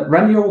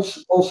 Randy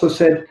also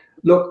said,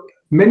 look,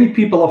 many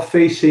people are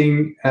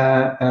facing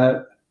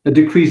a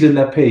decrease in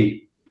their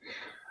pay.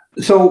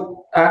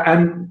 So,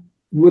 and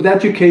with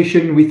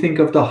education, we think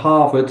of the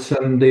Harvards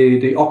and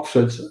the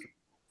Oxfords.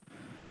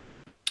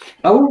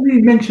 I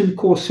already mentioned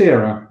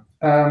Coursera.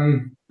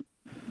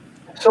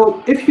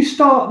 So if you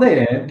start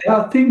there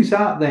are things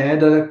out there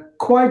that are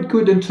quite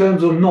good in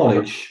terms of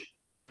knowledge.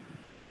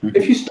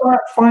 If you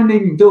start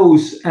finding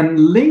those and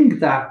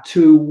link that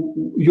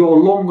to your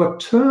longer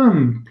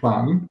term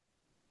plan,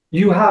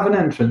 you have an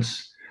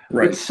entrance.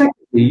 Right. But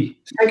secondly,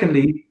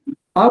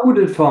 I would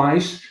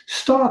advise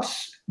start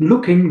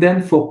looking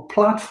then for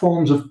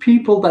platforms of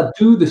people that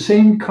do the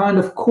same kind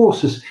of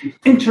courses.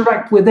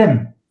 Interact with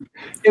them.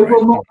 It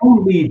will not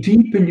only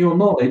deepen your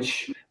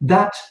knowledge,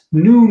 that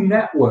new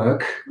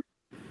network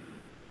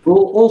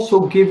will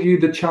also give you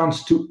the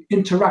chance to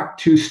interact,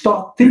 to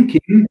start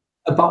thinking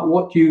about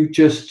what you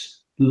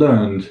just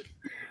learned.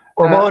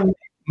 Armand,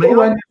 may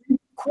I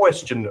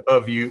question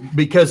of you,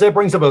 because that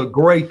brings up a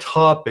great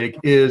topic,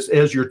 is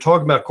as you're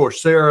talking about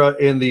Coursera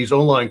and these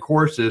online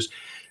courses,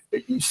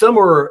 some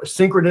are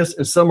synchronous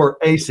and some are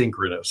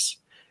asynchronous.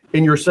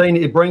 And you're saying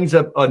it brings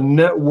up a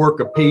network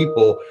of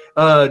people.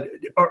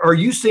 Are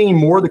you seeing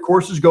more of the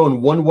courses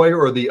going one way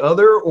or the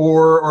other,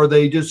 or are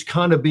they just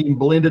kind of being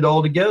blended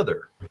all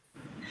together?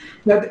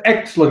 That's an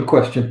excellent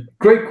question.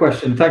 Great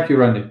question. Thank you,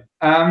 Randy.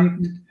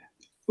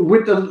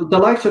 With the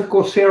likes of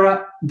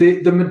Coursera,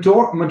 the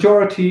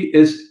majority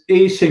is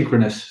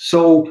asynchronous.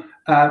 So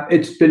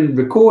it's been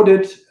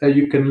recorded.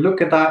 You can look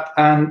at that.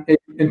 And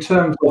in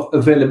terms of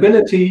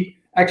availability,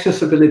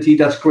 accessibility,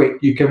 that's great.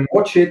 You can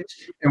watch it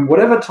in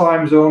whatever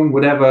time zone,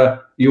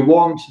 whatever you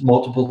want,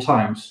 multiple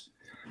times.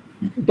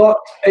 But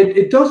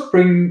it does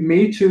bring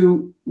me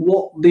to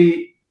what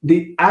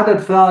the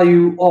added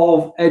value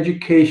of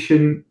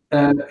education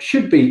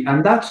should be.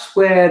 And that's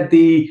where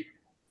the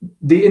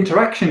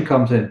interaction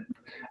comes in.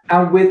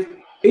 And with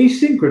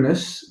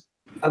asynchronous,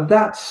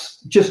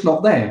 that's just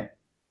not there.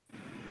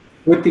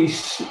 With the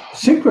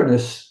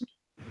synchronous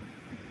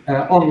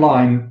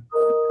online,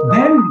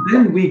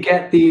 then we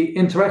get the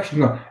interaction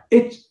going.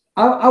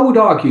 I would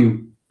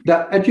argue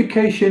that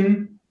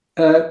education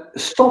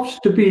stops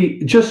to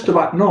be just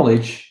about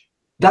knowledge.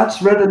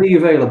 That's readily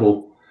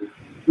available.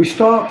 We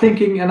start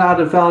thinking and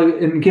added value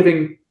in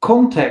giving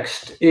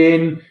context,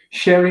 in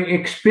sharing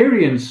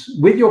experience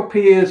with your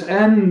peers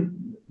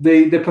and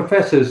the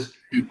professors,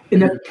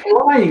 in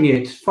applying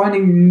it,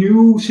 finding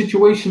new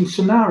situation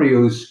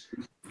scenarios.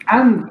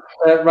 And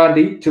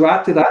Randy, to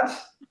add to that,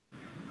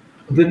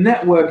 the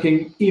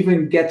networking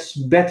even gets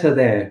better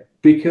there,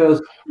 because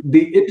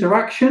the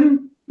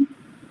interaction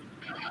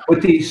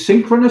with the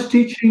synchronous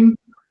teaching,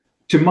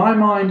 to my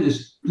mind,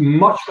 is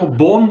much more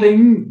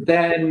bonding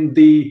than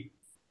the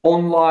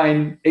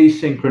online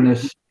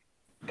asynchronous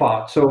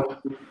part. So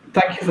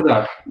thank you for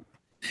that.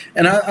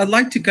 And I'd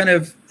like to kind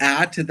of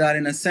add to that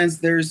in a sense.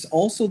 There's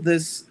also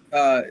this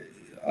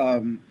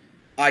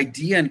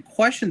idea and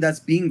question that's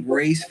being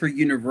raised for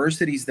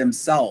universities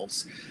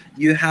themselves.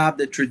 You have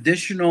the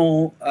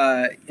traditional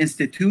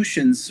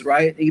institutions,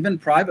 right, even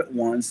private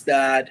ones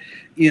that,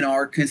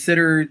 are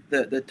considered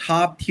the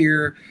top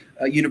tier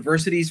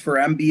universities for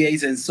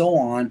MBAs and so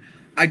on.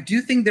 I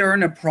do think they're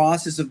in a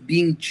process of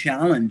being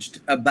challenged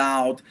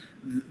about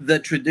the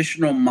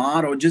traditional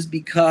model, just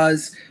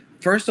because,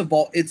 first of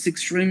all, it's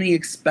extremely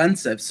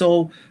expensive.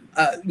 So,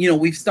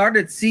 we've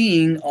started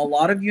seeing a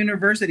lot of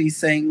universities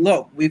saying,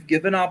 look, we've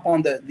given up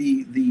on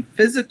the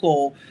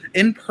physical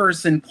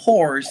in-person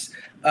course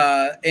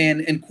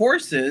and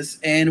courses,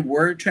 and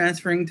we're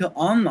transferring to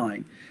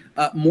online.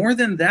 More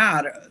than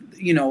that,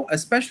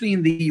 especially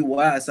in the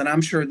US, and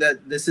I'm sure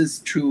that this is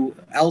true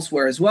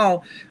elsewhere as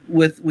well,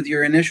 with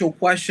your initial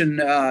question,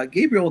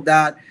 Gabriel,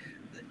 that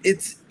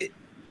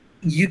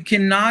you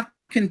cannot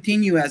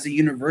continue as a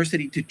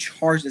university to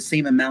charge the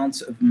same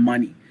amounts of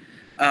money.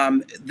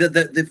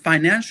 The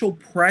financial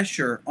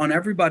pressure on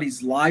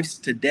everybody's lives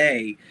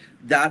today,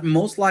 that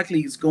most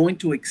likely is going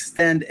to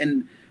extend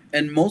and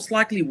most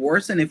likely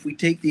worsen, if we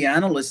take the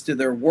analysts to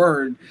their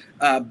word,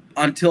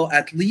 until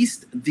at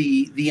least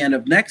the end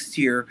of next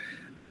year.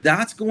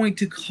 That's going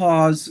to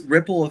cause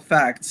ripple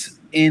effects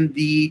in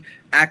the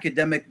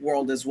academic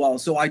world as well.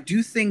 So I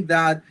do think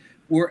that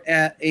we're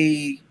at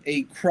a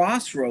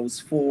crossroads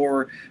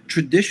for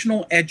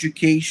traditional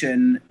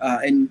education,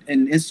 and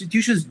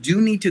institutions do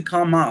need to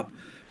come up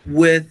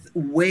with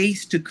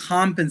ways to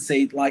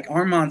compensate, like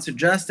Armand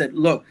suggested.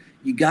 Look,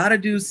 you got to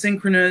do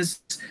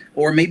synchronous,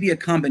 or maybe a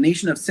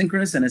combination of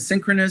synchronous and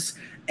asynchronous,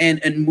 and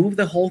move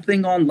the whole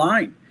thing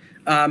online.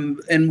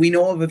 And we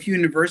know of a few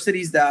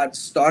universities that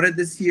started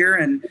this year,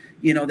 and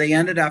they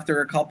ended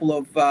after a couple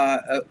of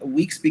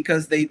weeks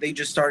because they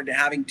just started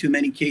having too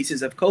many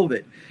cases of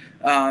COVID.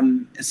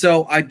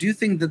 So I do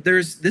think that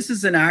this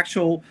is an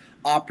actual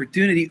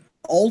opportunity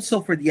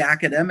also for the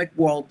academic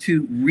world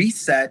to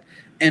reset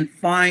and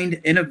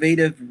find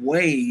innovative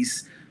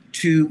ways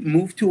to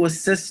move to a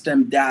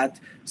system that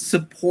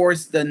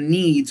supports the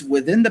needs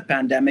within the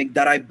pandemic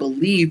that I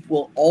believe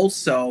will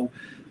also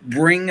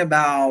bring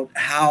about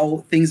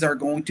how things are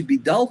going to be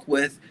dealt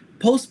with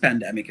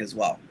post-pandemic as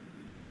well.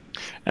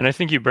 And I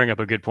think you bring up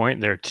a good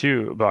point there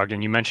too,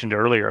 Bogdan. You mentioned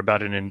earlier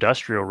about an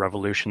industrial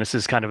revolution. This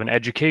is kind of an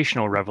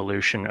educational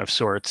revolution of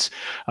sorts.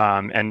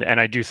 And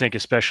I do think,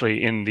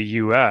 especially in the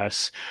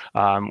US,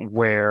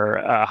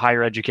 where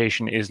higher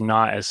education is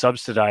not as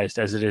subsidized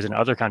as it is in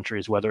other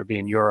countries, whether it be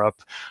in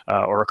Europe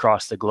or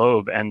across the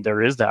globe, and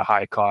there is that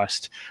high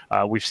cost.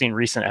 We've seen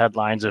recent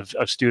headlines of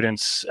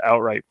students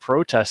outright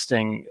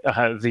protesting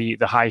the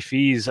high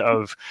fees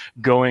of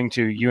going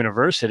to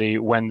university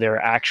when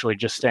they're actually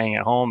just staying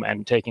at home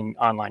and taking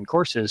online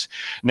courses.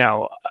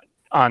 Now,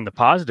 on the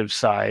positive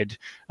side,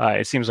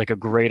 it seems like a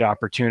great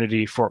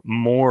opportunity for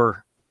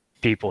more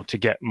people to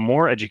get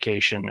more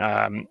education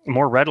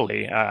more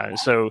readily.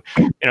 So,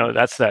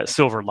 that's that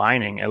silver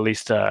lining. At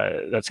least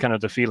that's kind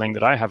of the feeling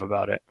that I have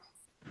about it.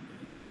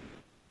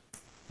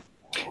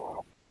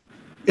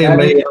 And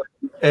may I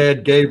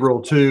add,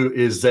 Gabriel, too,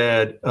 is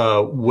that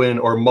when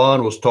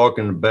Armand was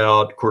talking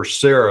about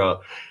Coursera,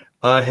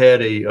 I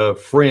had a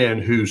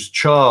friend whose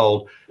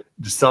child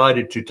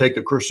decided to take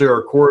the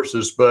Coursera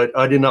courses, but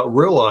I did not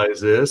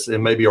realize this,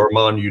 and maybe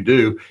Armand, you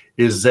do,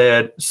 is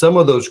that some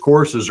of those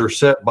courses are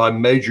set by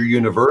major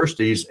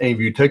universities, and if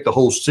you take the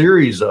whole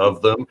series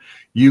of them,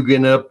 you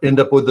can end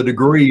up with a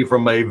degree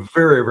from a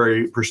very,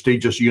 very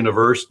prestigious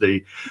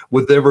university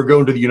with never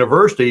going to the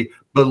university,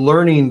 but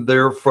learning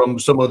there from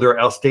some of their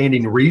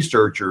outstanding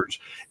researchers.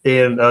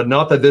 And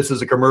not that this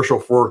is a commercial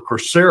for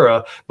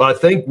Coursera, but I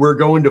think we're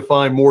going to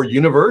find more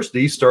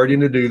universities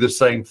starting to do the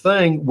same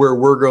thing, where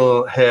we're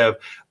going to have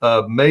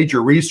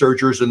major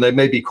researchers, and they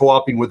may be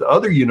co-opting with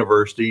other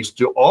universities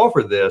to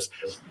offer this.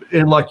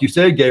 And like you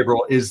said,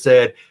 Gabriel, is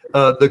that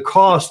the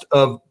cost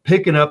of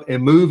picking up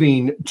and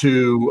moving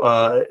to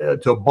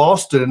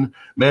Boston,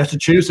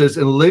 Massachusetts,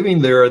 and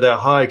living there at that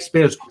high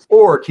expense,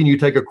 or can you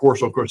take a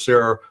course on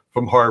Coursera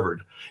from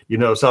Harvard?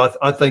 So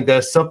I think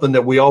that's something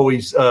that we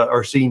always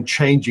are seeing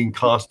changing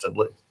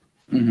constantly.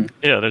 Mm-hmm.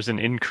 Yeah, there's an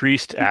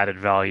increased added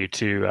value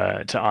to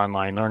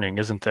online learning,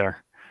 isn't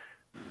there?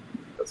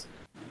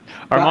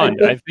 Armand,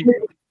 I think.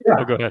 Yeah,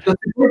 oh, go ahead.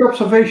 That's a good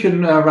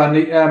observation,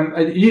 Randy.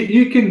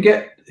 You can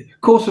get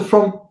courses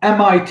from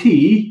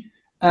MIT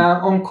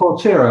on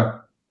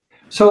Coursera.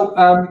 So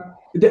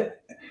the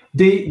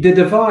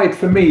divide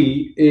for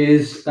me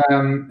is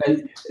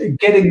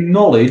getting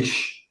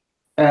knowledge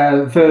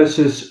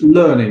versus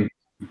learning.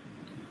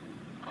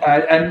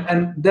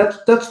 And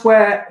that's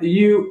where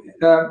you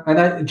and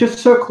I just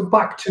circle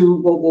back to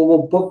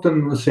what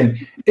Bogdan was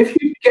saying. If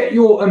you get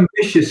your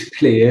ambitions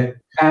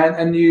clear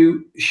and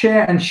you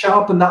share and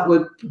sharpen that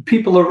with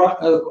people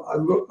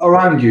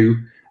around you,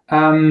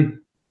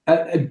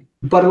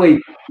 by the way,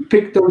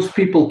 pick those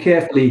people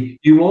carefully.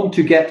 You want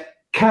to get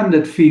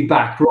candid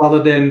feedback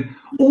rather than,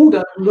 oh,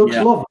 that looks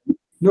lovely.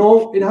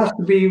 No, it has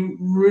to be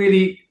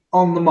really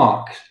on the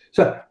mark.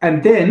 So,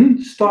 and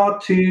then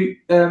start to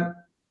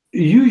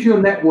use your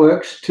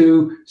networks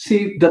to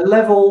see the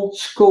level,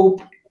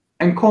 scope,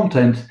 and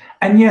content.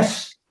 And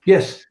yes,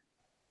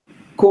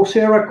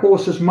 Coursera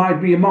courses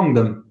might be among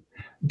them,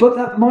 but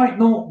that might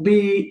not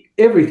be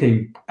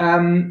everything.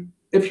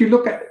 If you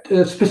look at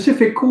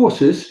specific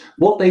courses,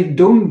 what they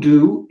don't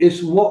do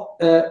is what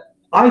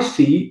I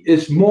see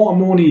is more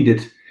and more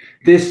needed.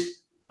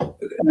 This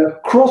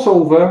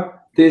crossover,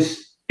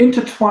 this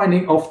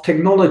intertwining of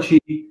technology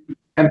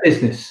and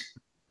business.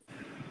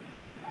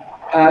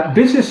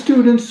 Business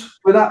students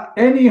without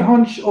any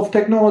hunch of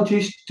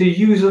technologies, the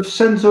use of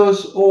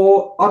sensors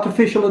or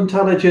artificial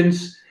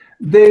intelligence,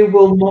 they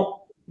will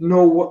not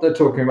know what they're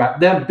talking about.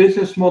 Their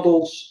business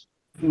models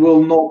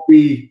will not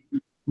be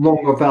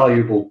longer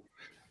valuable.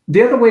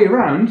 The other way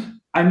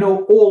around, I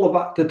know all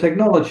about the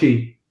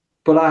technology,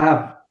 but I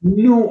have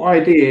no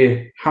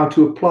idea how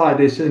to apply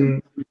this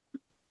in,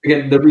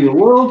 again, the real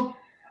world.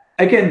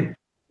 Again,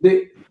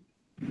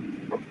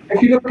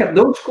 if you look at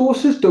those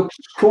courses, those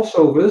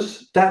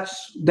crossovers,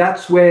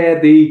 that's where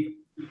the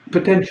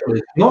potential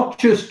is, not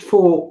just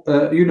for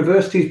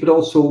universities, but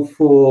also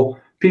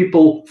for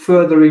people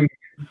furthering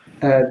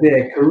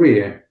their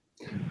career.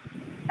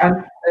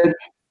 And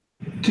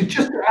to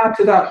just add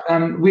to that,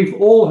 we've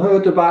all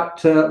heard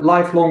about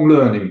lifelong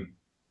learning.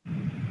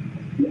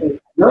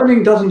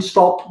 Learning doesn't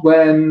stop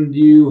when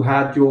you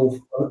had your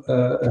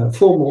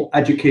formal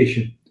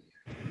education.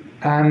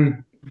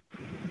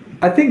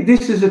 I think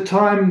this is a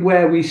time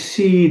where we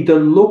see the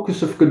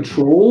locus of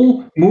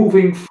control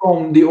moving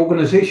from the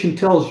organization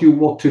tells you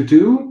what to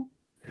do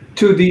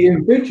to the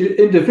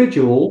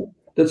individual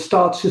that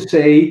starts to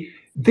say,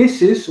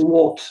 this is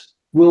what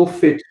will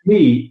fit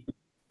me.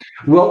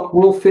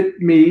 will fit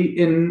me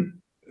in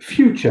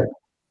future.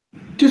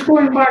 Just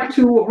going back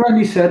to what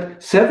Randy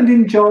said,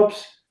 17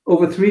 jobs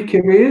over 3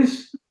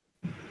 careers,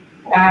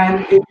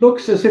 and it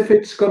looks as if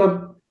it's going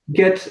to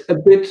get a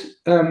bit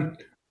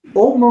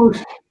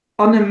almost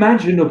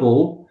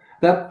unimaginable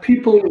that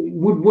people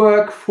would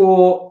work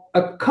for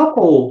a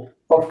couple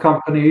of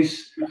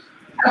companies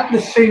at the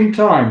same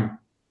time.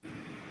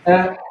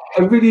 A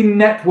really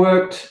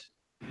networked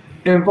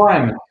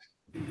environment.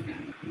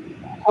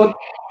 But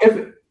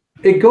if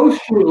it goes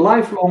through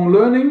lifelong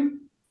learning,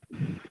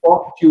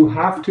 but you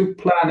have to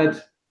plan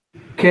it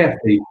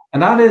carefully,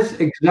 and that is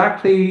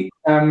exactly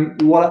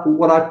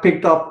what I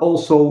picked up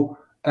also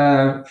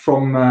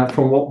from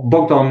what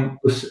Bogdan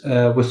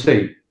was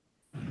saying.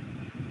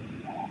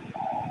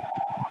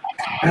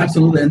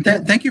 Absolutely, and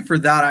thank you for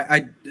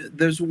that.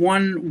 There's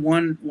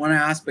one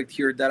aspect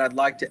here that I'd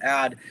like to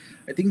add.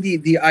 I think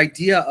the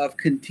idea of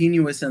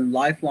continuous and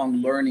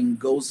lifelong learning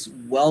goes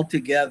well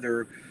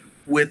together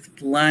with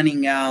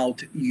planning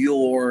out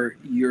your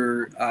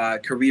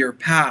career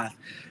path.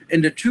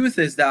 And the truth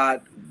is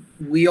that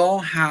we all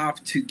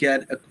have to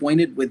get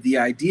acquainted with the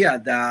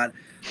idea that,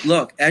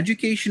 look,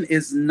 education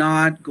is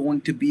not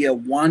going to be a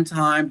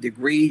one-time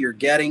degree you're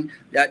getting.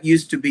 That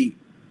used to be.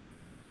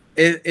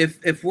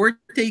 If we're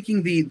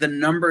taking the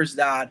numbers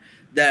that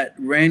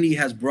Randy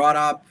has brought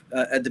up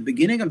at the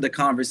beginning of the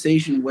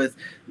conversation, with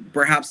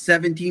perhaps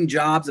 17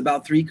 jobs,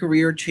 about 3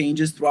 career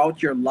changes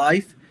throughout your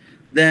life,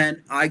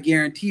 then I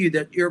guarantee you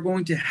that you're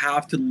going to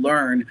have to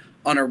learn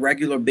on a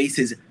regular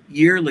basis,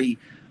 yearly.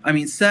 I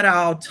mean, set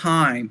out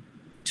time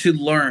to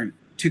learn,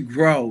 to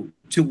grow,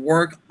 to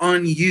work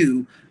on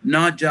you,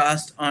 not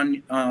just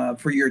on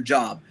for your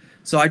job.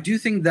 So I do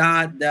think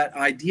that that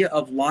idea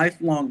of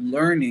lifelong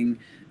learning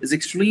is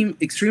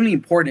extremely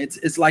important.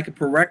 It's like a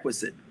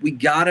prerequisite. We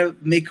gotta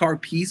make our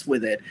peace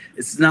with it.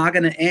 It's not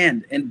gonna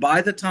end. And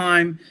by the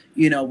time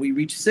we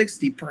reach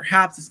 60,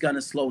 perhaps it's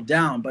gonna slow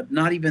down, but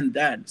not even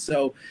then.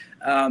 So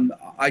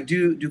I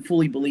do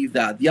fully believe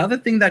that. The other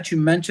thing that you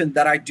mentioned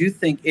that I do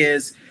think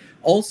is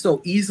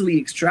also easily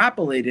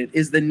extrapolated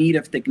is the need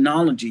of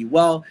technology.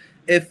 Well,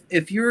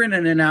 if you're an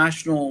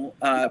international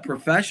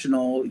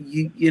professional,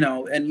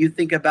 and you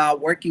think about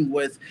working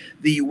with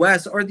the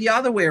U.S. or the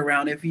other way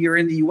around, if you're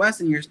in the U.S.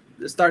 and you're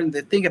starting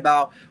to think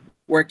about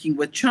working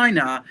with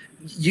China,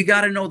 you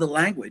got to know the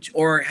language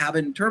or have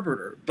an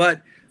interpreter.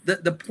 But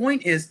the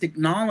point is,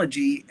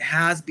 technology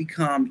has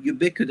become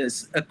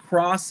ubiquitous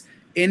across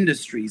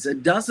industries.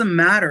 It doesn't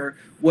matter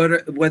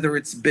whether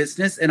it's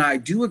business, and I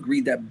do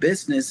agree that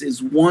business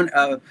is one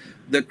of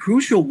the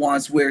crucial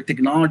ones where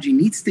technology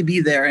needs to be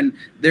there, and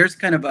there's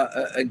kind of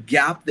a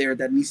gap there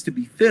that needs to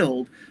be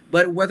filled.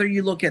 But whether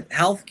you look at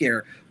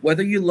healthcare,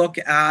 whether you look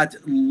at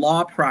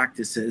law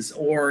practices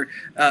or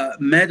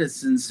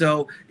medicine,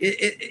 so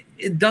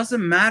it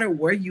doesn't matter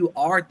where you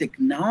are,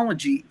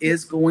 technology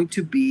is going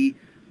to be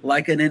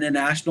like an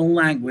international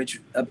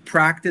language,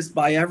 practiced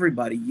by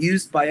everybody,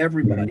 used by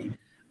everybody.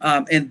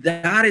 And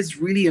that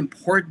is really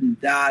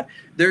important, that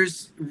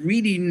there's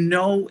really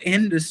no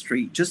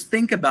industry. Just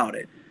think about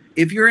it.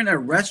 If you're in a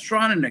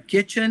restaurant, in a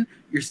kitchen,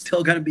 you're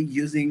still going to be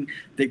using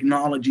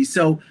technology.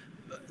 So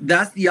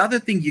that's the other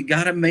thing you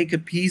got to make a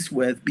peace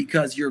with,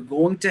 because you're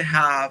going to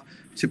have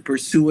to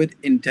pursue it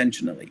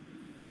intentionally.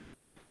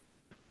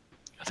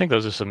 I think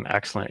those are some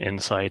excellent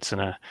insights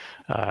and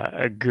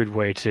a good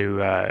way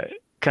to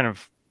kind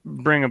of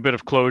bring a bit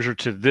of closure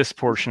to this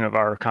portion of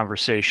our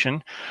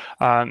conversation.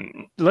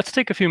 Let's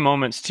take a few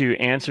moments to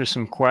answer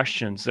some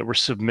questions that were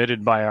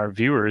submitted by our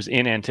viewers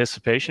in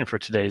anticipation for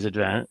today's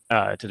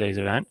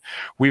event.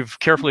 We've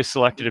carefully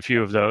selected a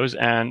few of those,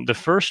 and the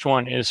first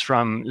one is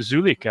from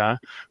𝘄𝗵𝘁𝗀𝗀𝘀𝘁𝗀,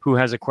 who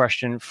has a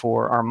question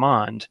for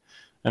Armand,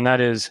 and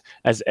that is,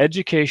 as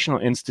educational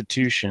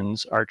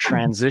institutions are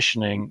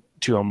transitioning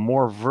to a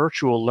more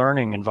virtual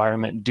learning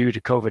environment due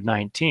to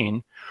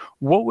COVID-19,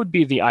 what would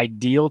be the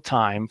ideal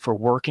time for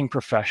working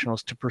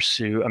professionals to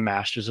pursue a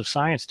Master's of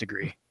Science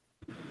degree?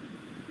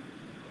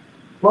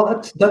 Well,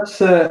 that's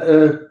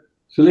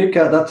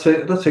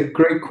𝘄𝗵𝘁𝗀𝗀𝘀, that's a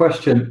great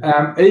question.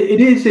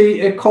 It is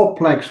a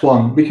complex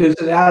one because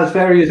it has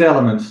various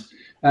elements.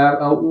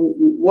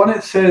 One,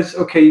 it says,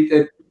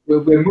 okay,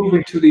 we're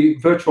moving to the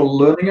virtual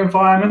learning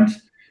environment,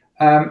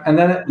 and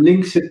then it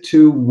links it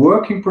to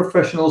working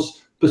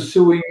professionals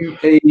pursuing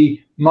a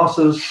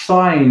Master of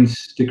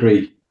Science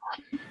degree.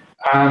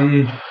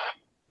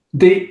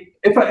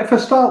 If I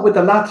start with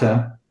the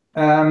latter,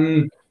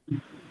 I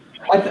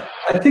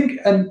think,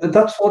 and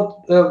that's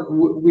what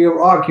we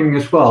are arguing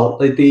as well,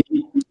 the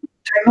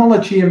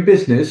technology and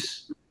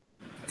business,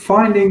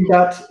 finding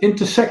that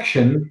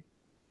intersection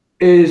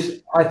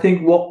is, I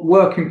think, what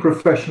working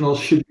professionals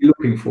should be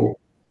looking for.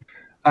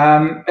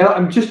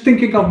 I'm just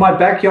thinking of my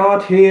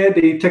backyard here,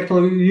 the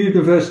Technical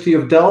University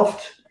of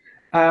Delft.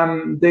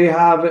 They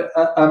have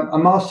a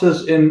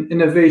master's in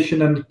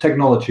innovation and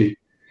technology,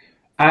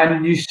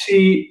 and you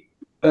see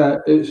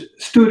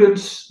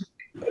students,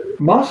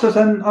 masters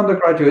and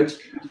undergraduates,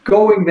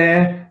 going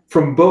there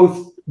from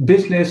both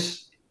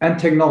business and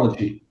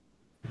technology.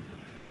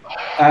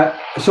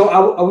 So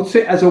I would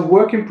say, as a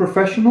working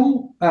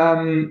professional,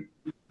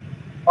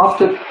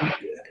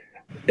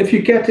 if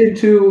you get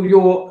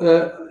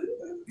into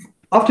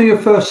after your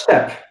first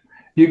step,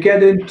 you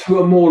get into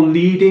a more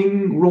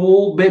leading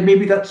role.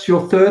 Maybe that's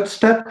your third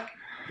step.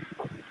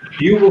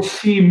 You will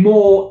see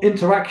more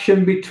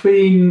interaction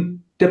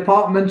between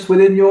departments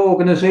within your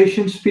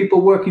organizations,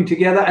 people working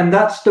together, and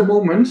that's the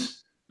moment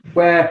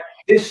where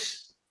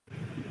this,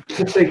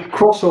 let's say,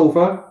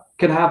 crossover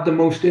can have the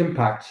most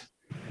impact.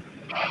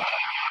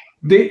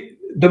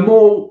 The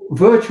more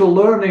virtual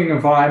learning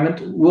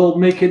environment will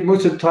make it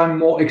most of the time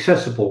more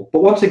accessible.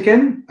 But once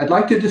again, I'd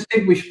like to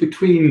distinguish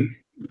between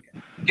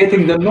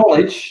getting the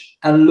knowledge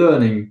and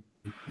learning.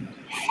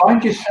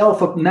 Find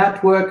yourself a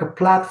network, a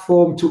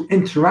platform to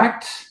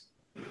interact,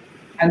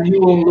 and you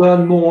will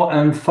learn more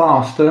and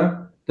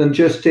faster than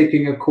just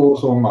taking a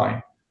course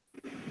online.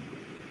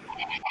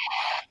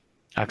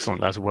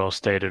 Excellent. That's well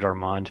stated,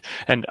 Armand.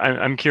 And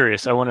I'm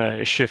curious, I want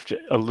to shift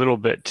a little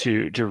bit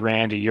to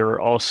Randy.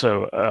 You're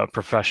also a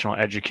professional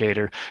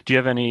educator. Do you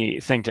have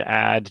anything to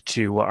add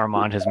to what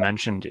Armand has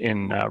mentioned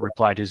in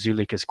reply to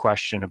𝗁𝗁𝗁𝗁𝗁's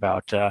question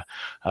about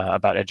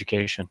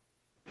education?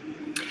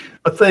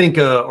 I think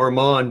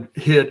Armand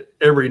hit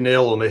every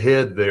nail on the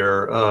head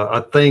there.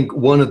 I think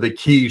one of the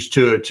keys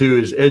to it too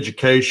is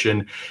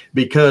education,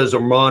 because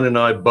Armand and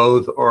I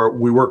both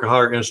we work at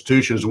higher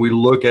institutions. We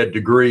look at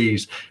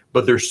degrees,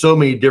 but there's so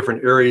many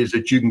different areas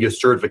that you can get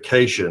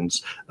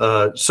certifications.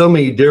 So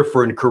many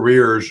different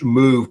careers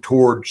move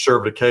toward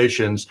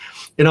certifications.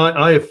 And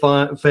I have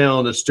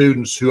found the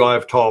students who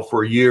I've taught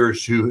for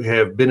years who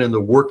have been in the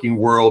working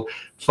world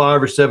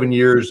 5 or 7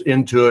 years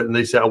into it, and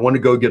they say, I want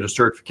to go get a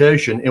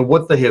certification. And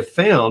what they have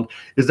found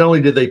is not only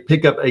did they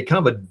pick up a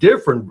kind of a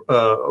different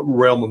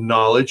realm of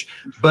knowledge,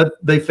 but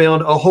they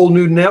found a whole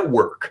new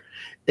network.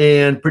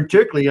 And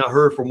particularly, I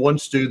heard from one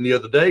student the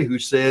other day who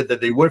said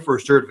that they went for a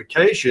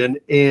certification,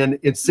 and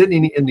in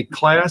sitting in the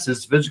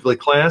classes, physically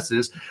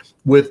classes,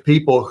 with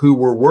people who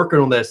were working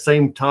on that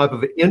same type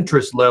of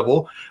interest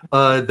level,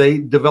 they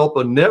developed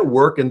a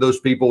network, and those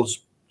people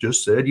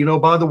just said, you know,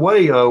 by the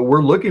way,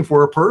 we're looking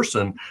for a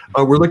person.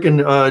 We're looking,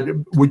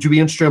 would you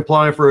be interested in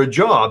applying for a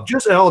job?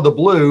 Just out of the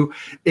blue,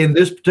 in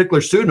this particular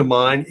student of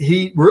mine,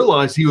 he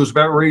realized he was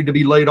about ready to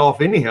be laid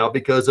off anyhow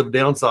because of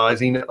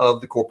downsizing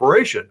of the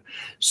corporation.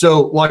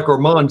 So like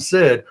Armand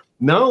said,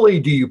 not only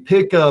do you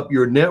pick up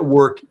your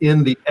network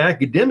in the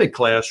academic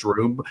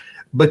classroom,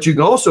 but you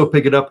can also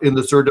pick it up in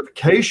the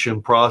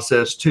certification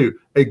process too.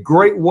 A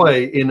great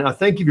way, and I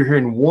think if you're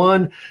hearing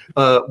one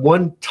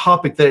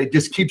topic that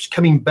just keeps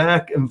coming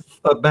back and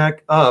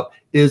back up,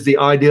 is the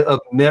idea of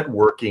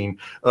networking.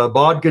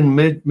 Bogdan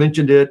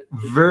mentioned it,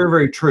 very,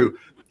 very true.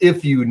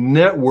 If you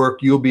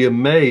network, you'll be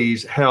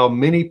amazed how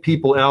many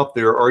people out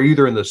there are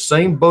either in the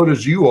same boat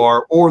as you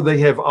are, or they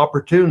have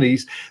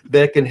opportunities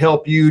that can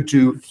help you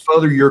to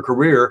further your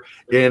career,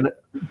 and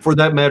for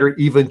that matter,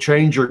 even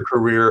change your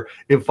career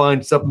and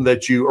find something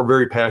that you are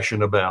very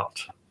passionate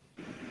about.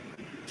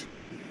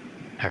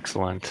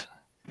 Excellent.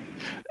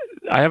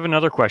 I have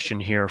another question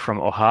here from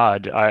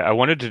Ohad. I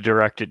wanted to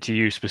direct it to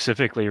you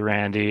specifically,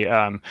 Randy,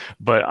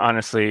 but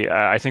honestly,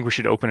 I think we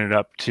should open it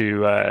up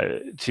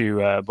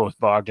to both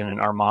Bogdan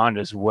and Armand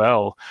as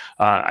well.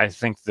 I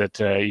think that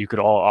you could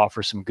all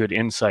offer some good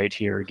insight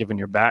here, given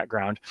your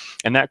background.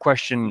 And that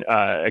question,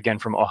 again,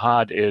 from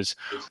Ohad is,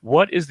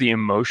 what is the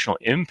emotional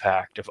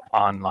impact of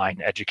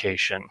online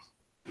education?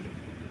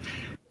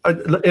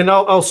 And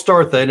I'll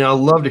start that, and I'd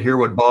love to hear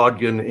what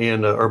Bogdan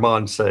and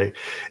Armand say.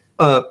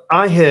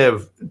 I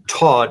have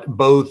taught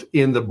both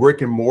in the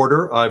brick and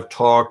mortar. I've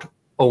taught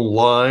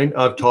online.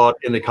 I've taught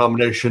in a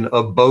combination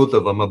of both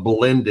of them, a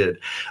blended.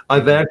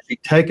 I've actually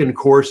taken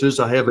courses.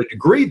 I have a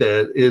degree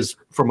that is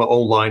from an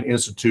online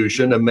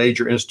institution, a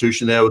major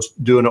institution that was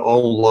doing an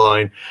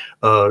online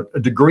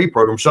degree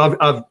program. So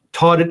I've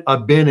taught it,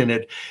 I've been in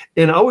it.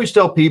 And I always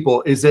tell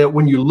people is that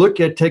when you look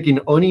at taking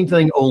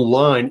anything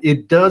online,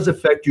 it does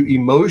affect you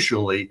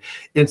emotionally.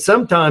 And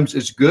sometimes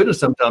it's good and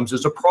sometimes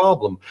it's a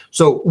problem.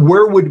 So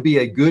where would be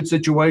a good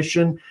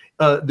situation?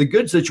 The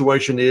good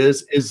situation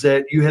is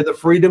that you have the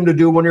freedom to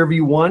do whenever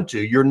you want to.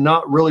 You're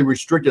not really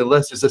restricted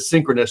unless it's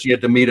asynchronous. You have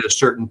to meet at a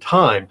certain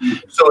time.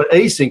 So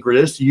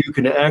asynchronous, you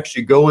can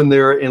actually go in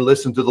there and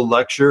listen to the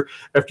lecture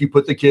after you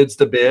put the kids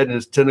to bed, and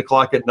it's 10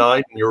 o'clock at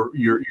night, and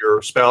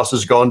your spouse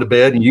has gone to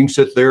bed, and you can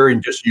sit there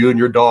and just you and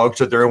your dog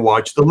sit there and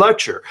watch the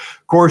lecture.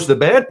 Of course, the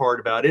bad part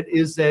about it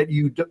is that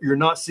you're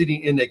not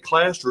sitting in a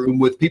classroom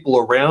with people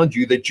around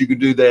you that you can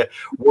do that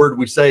word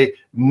we say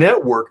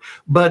network.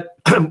 But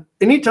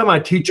anytime I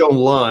teach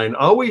online,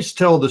 I always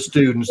tell the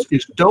students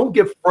is don't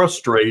get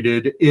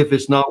frustrated if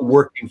it's not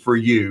working for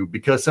you,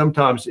 because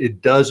sometimes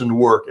it doesn't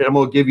work. And I'm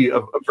going to give you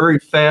a very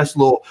fast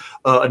little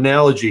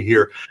analogy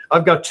here.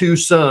 I've got two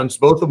sons.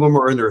 Both of them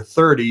are in their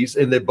 30s,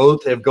 and they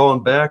both have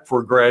gone back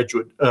for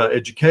graduate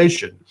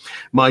education.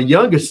 My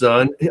youngest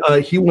son,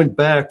 he went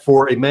back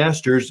for a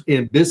master's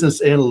in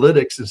business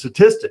analytics and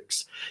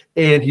statistics.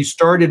 And he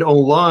started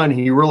online, and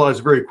he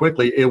realized very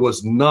quickly it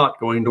was not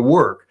going to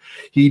work.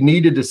 He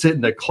needed to sit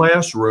in a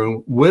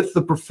classroom with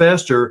the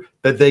professor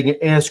that they can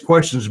ask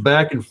questions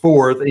back and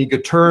forth, and he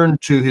could turn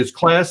to his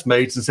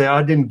classmates and say,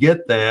 I didn't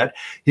get that.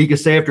 He could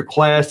stay after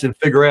class and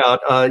figure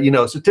out,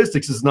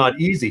 statistics is not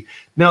easy.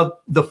 Now,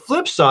 the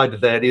flip side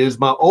of that is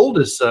my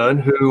oldest son,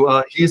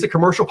 who he's a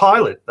commercial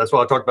pilot. That's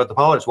why I talked about the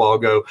pilots a while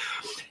ago.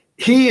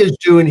 He is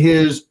doing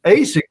his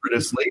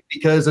asynchronously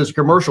because as a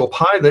commercial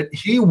pilot,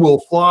 he will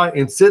fly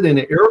and sit in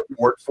an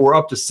airport for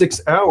up to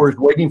 6 hours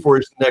waiting for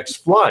his next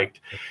flight.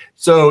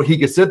 So he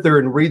could sit there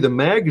and read the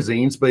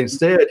magazines, but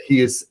instead he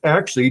is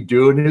actually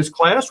doing his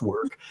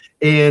classwork.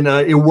 And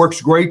it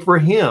works great for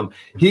him.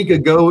 He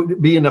could go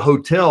be in a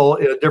hotel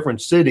in a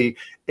different city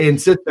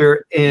and sit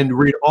there and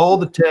read all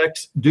the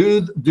texts,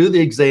 do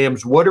the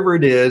exams, whatever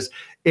it is.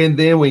 And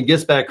then when he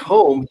gets back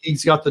home,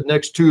 he's got the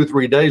next 2 or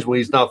 3 days when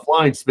he's not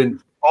flying,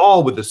 spend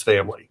all with his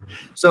family.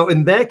 So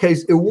in that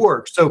case, it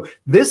works. So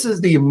this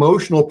is the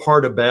emotional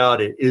part about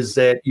it, is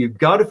that you've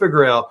got to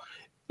figure out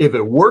if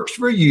it works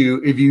for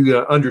you, if you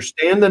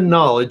understand the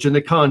knowledge and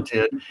the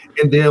content,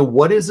 and then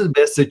what is the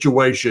best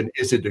situation?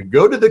 Is it to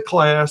go to the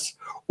class,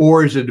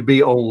 or is it to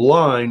be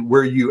online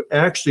where you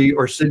actually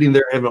are sitting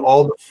there having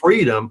all the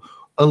freedom,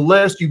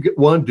 unless you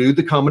want to do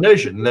the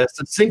combination? And that's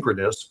the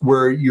synchronous,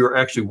 where you're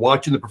actually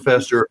watching the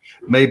professor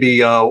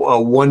maybe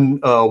 1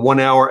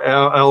 hour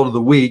out of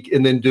the week,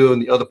 and then doing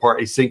the other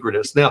part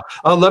asynchronous. Now,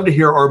 I'd love to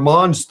hear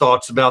Armand's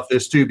thoughts about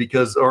this too,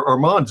 because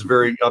Armand's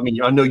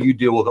I know you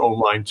deal with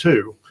online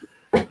too.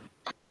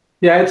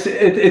 Yeah,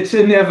 it's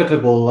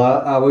inevitable,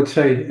 I would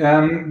say.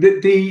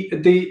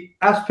 The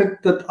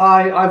aspect that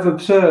I've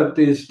observed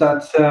is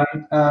that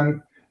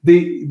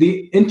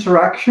the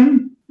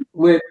interaction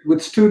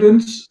with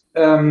students,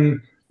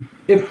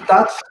 if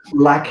that's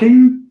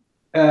lacking,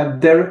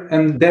 their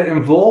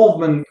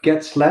involvement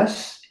gets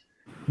less,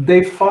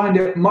 they find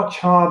it much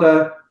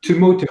harder to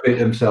motivate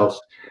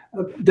themselves.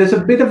 There's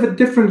a bit of a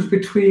difference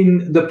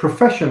between the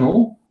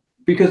professional,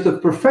 because the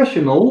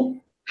professional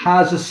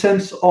has a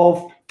sense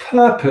of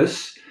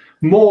purpose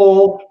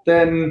more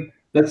than,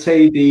 let's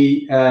say,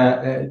 the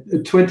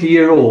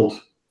 20-year-old.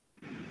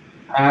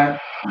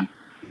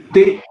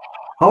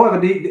 However,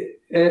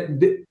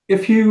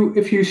 if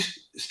you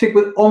stick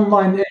with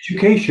online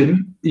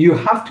education, you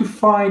have to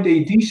find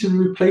a decent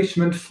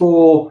replacement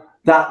for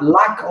that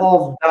lack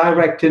of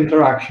direct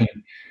interaction.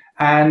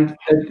 And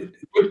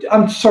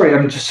I'm sorry,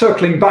 I'm just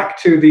circling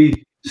back to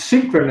the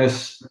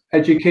synchronous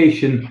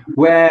education,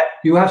 where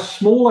you have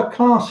smaller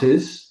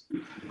classes,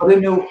 but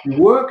in a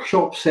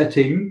workshop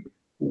setting,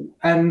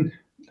 and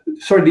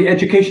sorry, the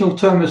educational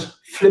term is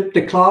flip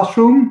the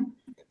classroom.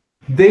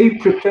 They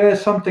prepare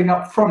something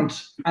up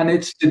front, and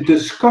it's the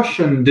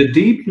discussion, the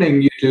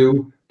deepening you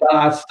do,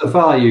 that's the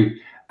value.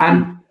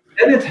 And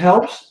then it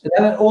helps, and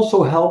then it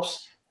also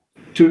helps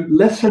to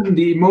lessen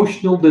the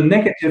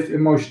negative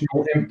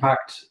emotional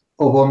impact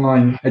of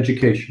online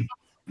education.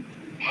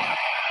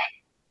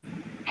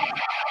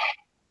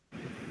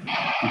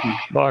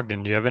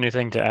 Bogdan, do you have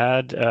anything to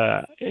add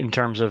in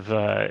terms of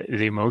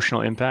the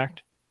emotional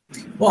impact?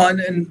 Well,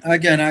 and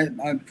again,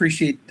 I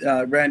appreciate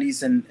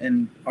Randy's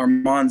and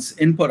Armand's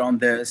input on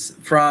this.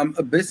 From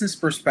a business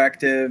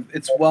perspective,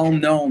 it's well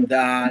known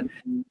that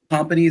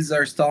companies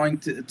are starting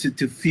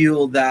to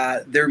feel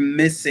that they're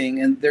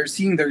missing, and they're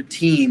seeing their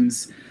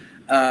teams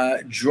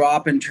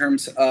drop in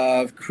terms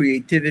of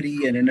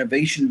creativity and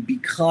innovation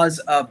because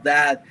of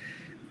that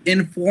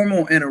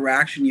informal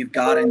interaction you've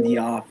got in the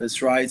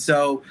office, right?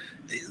 So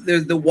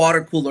there's the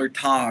water cooler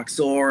talks,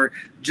 or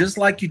just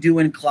like you do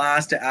in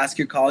class to ask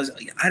your colleagues,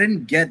 I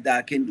didn't get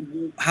that.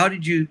 How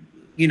did you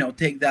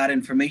take that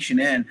information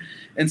in?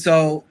 And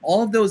so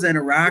all of those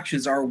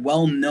interactions are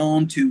well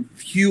known to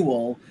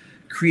fuel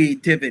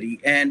creativity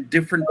and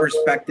different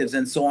perspectives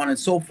and so on and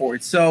so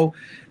forth. So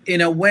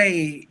in a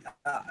way,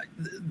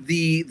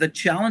 the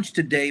challenge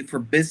today for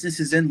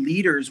businesses and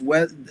leaders,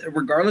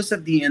 regardless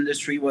of the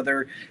industry,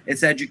 whether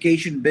it's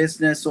education,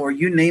 business, or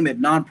you name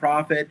it,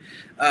 nonprofit,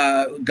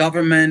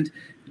 government,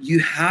 you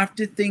have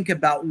to think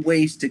about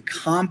ways to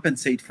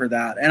compensate for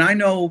that. And I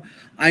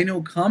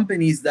know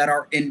companies that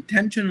are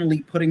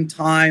intentionally putting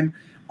time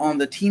on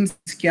the team's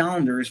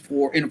calendars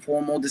for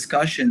informal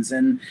discussions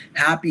and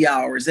happy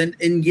hours.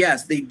 And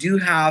yes, they do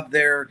have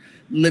their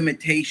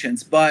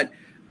limitations, but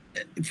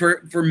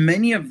for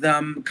many of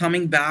them,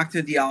 coming back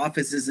to the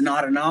office is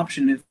not an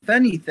option. If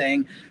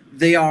anything,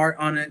 they are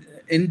on an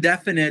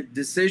indefinite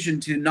decision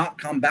to not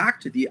come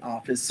back to the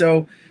office.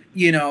 So,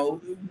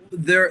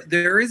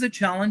 there is a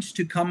challenge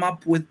to come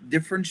up with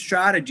different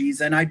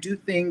strategies, and I do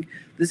think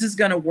this is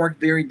going to work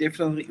very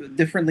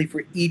differently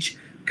for each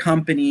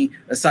company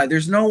aside.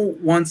 There's no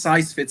one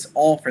size fits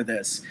all for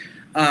this.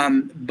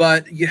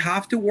 But you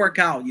have to work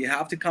out, you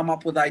have to come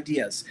up with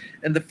ideas.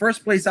 And the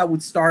first place I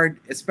would start,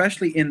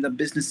 especially in the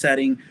business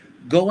setting,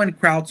 go and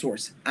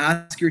crowdsource.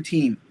 Ask your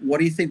team, what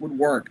do you think would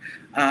work?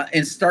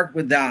 And start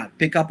with that.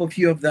 Pick up a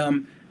few of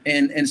them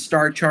and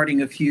start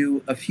charting a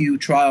few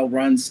trial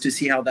runs to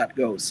see how that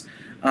goes.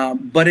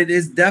 But it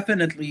is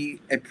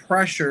definitely a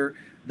pressure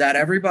that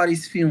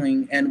everybody's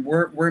feeling, and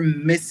we're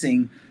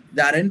missing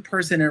that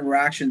in-person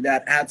interaction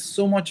that adds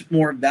so much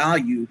more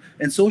value,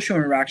 and social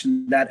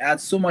interaction that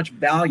adds so much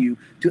value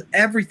to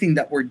everything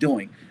that we're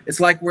doing. It's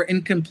like we're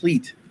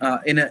incomplete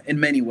in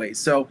many ways.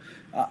 So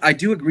I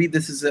do agree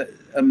this is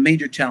a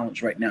major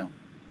challenge right now.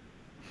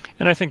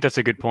 And I think that's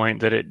a good point,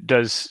 that it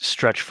does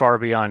stretch far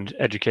beyond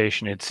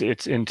education.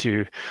 It's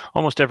into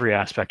almost every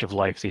aspect of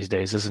life these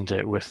days, isn't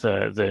it? With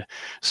the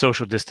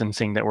social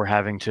distancing that we're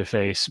having to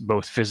face,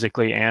 both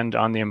physically and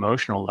on the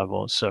emotional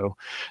level. So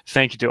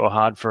thank you to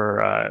Ohad for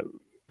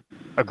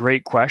a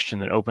great question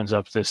that opens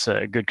up this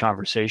good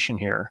conversation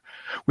here.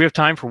 We have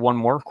time for one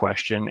more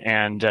question,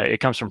 and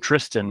it comes from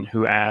Tristan,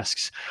 who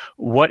asks,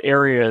 what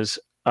areas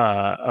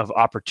of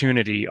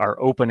opportunity are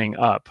opening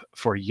up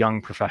for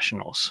young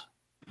professionals?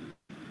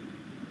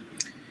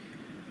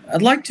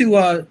 I'd like to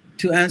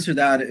answer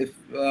that.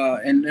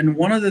 And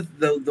one of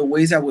the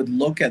ways I would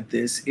look at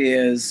this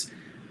is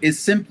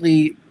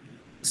simply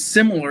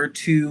similar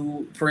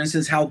to, for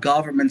instance, how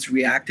governments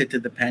reacted to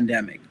the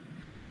pandemic.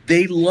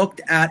 They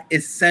looked at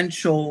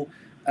essential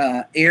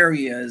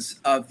areas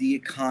of the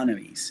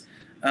economies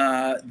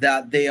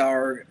that they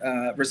are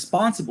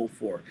responsible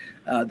for.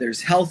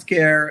 There's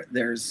healthcare,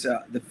 there's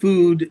the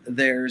food,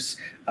 there's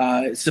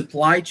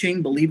supply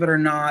chain, believe it or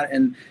not.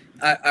 And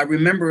I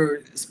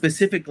remember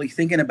specifically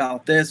thinking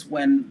about this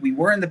when we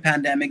were in the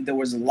pandemic. There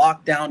was a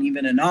lockdown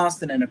even in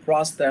Austin and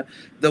across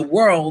the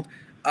world.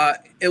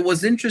 It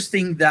was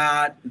interesting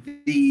that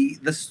the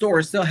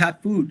stores still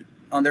had food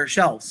on their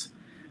shelves.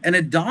 And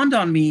it dawned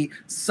on me,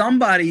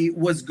 somebody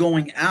was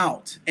going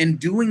out and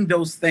doing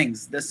those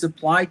things. The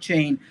supply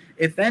chain,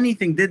 if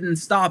anything, didn't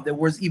stop. There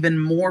was even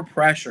more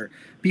pressure.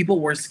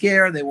 People were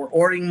scared, they were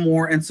ordering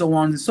more, and so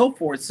on and so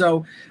forth.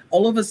 So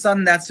all of a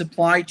sudden that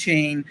supply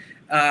chain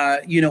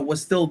was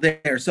still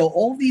there. So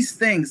all these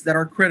things that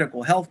are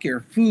critical,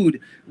 healthcare, food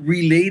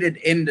related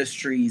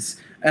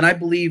industries. And I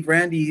believe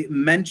Randy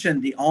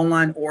mentioned the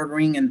online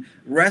ordering, and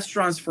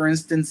restaurants, for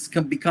instance,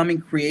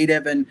 becoming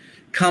creative and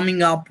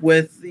coming up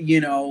with,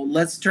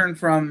 let's turn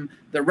from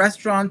the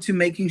restaurant to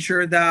making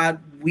sure that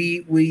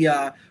we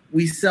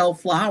sell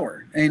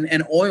flour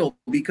and oil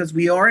because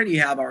we already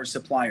have our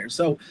suppliers.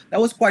 So that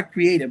was quite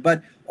creative.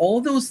 But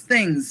all those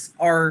things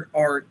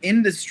are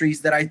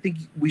industries that I think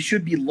we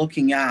should be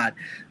looking at.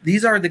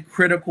 These are the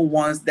critical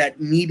ones that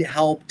need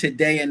help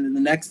today and in the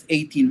next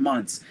 18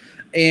 months.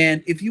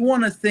 And if you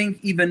want to think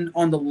even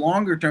on the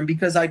longer term,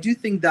 because I do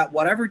think that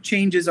whatever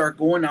changes are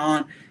going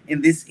on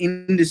in these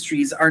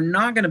industries are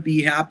not going to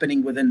be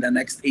happening within the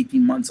next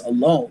 18 months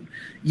alone.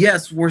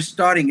 Yes, we're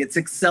starting, it's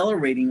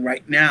accelerating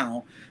right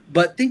now.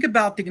 But think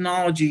about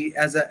technology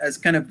as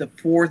kind of the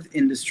fourth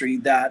industry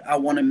that I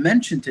want to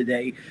mention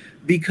today,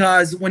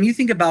 because when you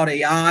think about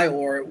AI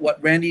or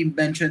what Randy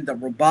mentioned, the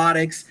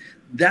robotics,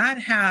 that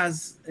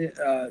has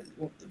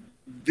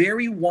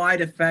very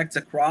wide effects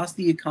across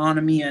the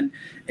economy. And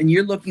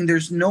you're looking,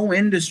 there's no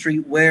industry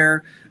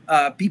where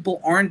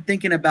people aren't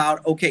thinking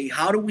about, okay,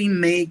 how do we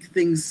make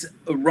things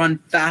run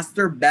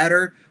faster,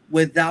 better,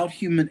 without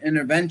human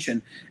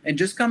intervention? And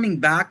just coming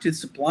back to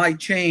supply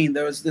chain,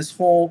 there was this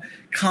whole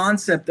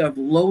concept of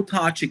low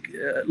touch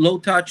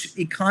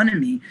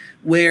economy,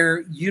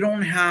 where you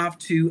don't have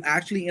to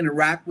actually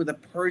interact with a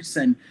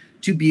person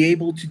to be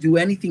able to do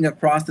anything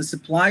across the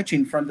supply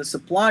chain, from the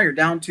supplier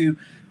down to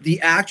the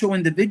actual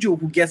individual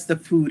who gets the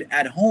food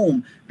at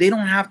home. They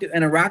don't have to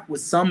interact with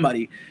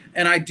somebody.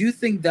 And I do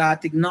think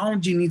that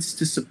technology needs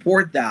to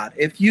support that.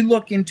 If you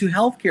look into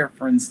healthcare,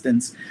 for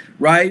instance,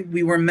 right,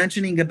 we were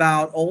mentioning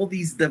about all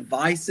these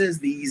devices,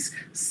 these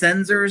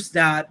sensors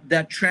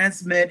that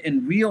transmit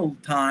in real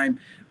time,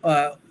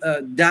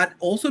 that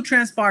also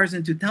transpires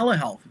into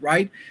telehealth,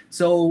 right?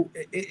 So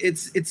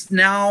it's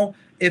now,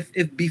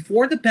 if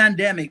before the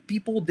pandemic,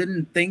 people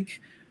didn't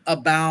think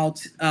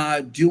about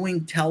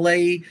doing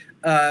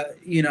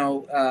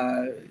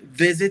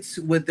visits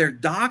with their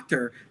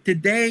doctor,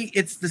 today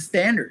it's the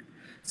standard.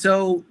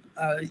 So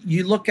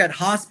you look at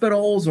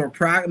hospitals or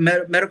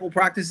medical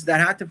practices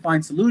that had to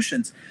find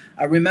solutions.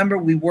 I remember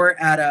we were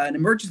at an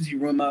emergency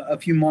room a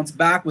few months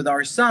back with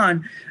our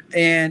son,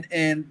 and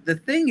the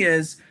thing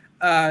is,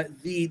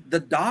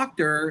 the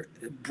doctor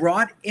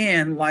brought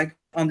in, like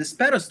on this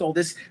pedestal,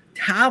 this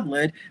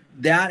tablet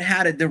that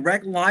had a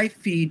direct live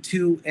feed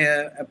to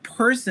a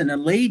person, a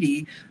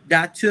lady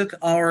that took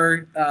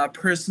our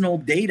personal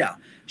data.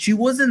 She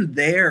wasn't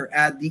there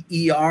at the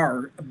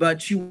ER,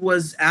 but she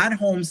was at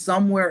home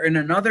somewhere in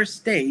another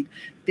state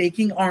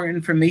taking our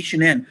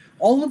information in.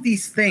 All of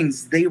these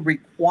things, they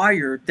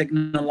require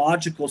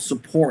technological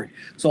support.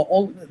 So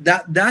all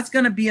that's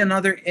going to be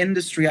another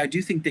industry. I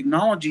do think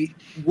technology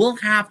will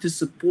have to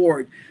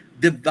support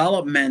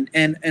development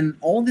and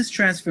all this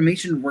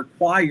transformation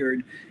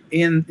required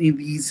in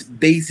these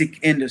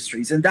basic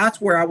industries. And that's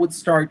where I would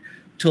start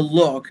to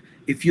look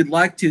if you'd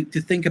like to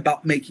think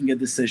about making a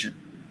decision.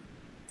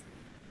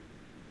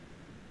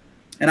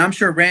 And I'm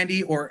sure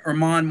Randy or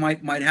Armand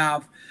might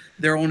have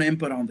their own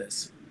input on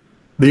this.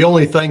 The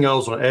only thing I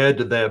was going to add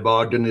to that,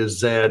 Bogdan,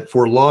 is that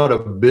for a lot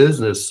of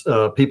business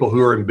people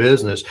who are in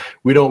business,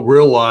 we don't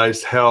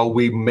realize how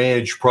we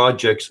manage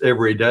projects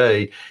every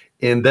day.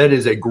 And that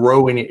is a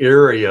growing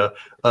area,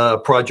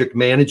 project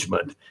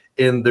management.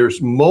 And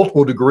there's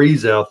multiple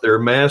degrees out there.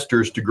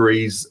 Master's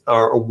degrees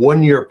are a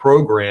one-year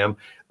program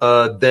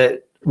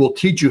that will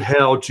teach you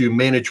how to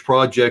manage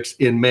projects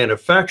in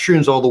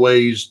manufacturing, all the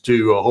ways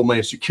to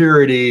homeland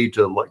security,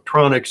 to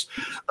electronics.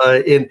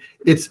 And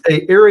it's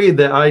an area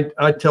that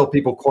I tell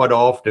people quite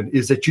often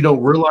is that you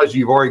don't realize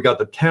you've already got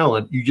the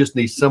talent. You just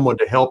need someone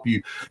to help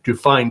you to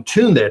fine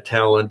tune that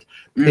talent.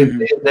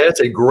 And that's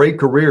a great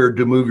career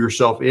to move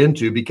yourself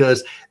into,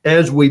 because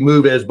as we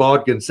move, as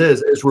Bogdan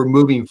says, as we're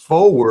moving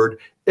forward,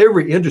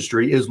 every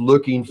industry is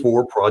looking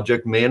for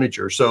project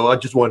managers. So I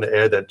just wanted to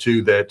add that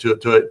to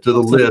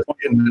the list,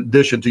 in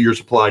addition to your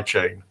supply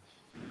chain.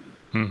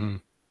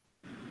 And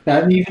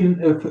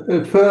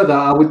even further,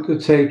 I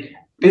would say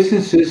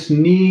businesses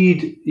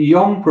need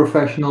young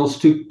professionals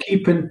to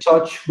keep in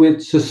touch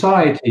with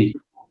society.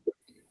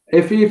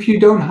 If you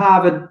don't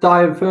have a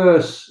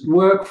diverse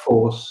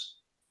workforce,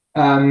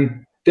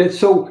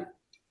 so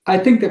I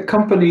think that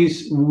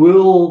companies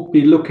will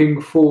be looking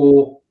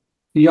for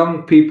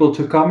young people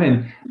to come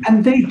in,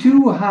 and they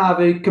do have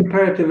a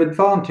comparative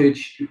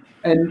advantage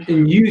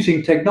in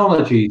using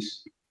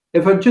technologies.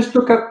 If I just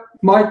look at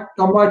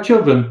my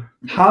children,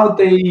 how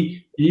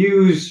they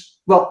use,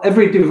 well,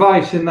 every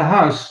device in the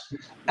house,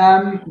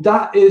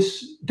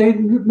 they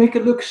make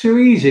it look so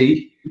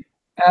easy.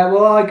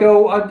 Well,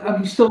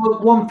 I'm still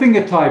a one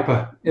finger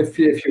typer, if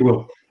you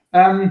will.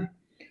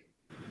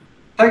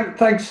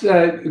 Thanks.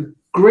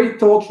 Great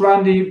thoughts,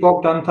 Randy,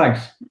 Bogdan.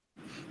 Thanks.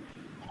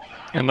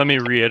 And let me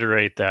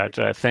reiterate that.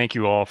 Thank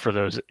you all for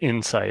those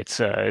insights.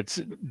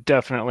 It's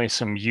definitely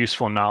some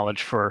useful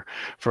knowledge for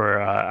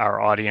our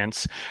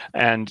audience.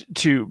 And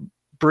to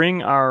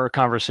bring our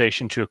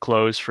conversation to a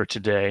close for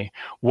today,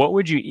 what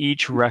would you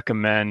each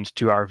recommend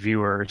to our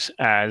viewers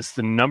as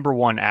the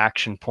 #1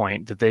 action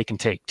point that they can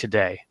take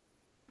today?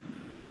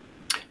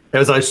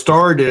 As I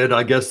started,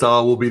 I guess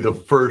I will be the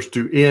first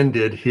to end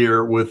it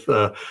here with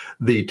the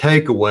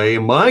takeaway.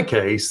 In my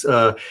case,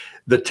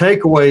 the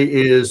takeaway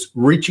is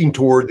reaching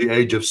toward the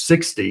age of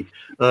 60,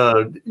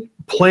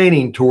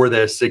 planning toward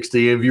that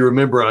 60. If you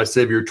remember, I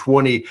said if you're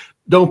 20,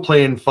 don't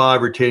plan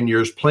 5 or 10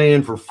 years,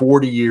 plan for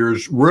 40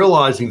 years,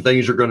 realizing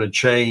things are going to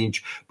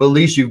change, but at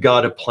least you've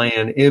got a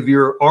plan. If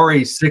you're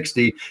already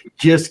 60,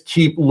 just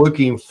keep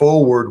looking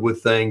forward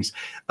with things.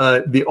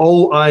 The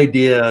old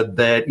idea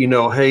that,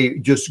 hey,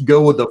 just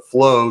go with the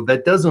flow,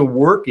 that doesn't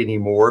work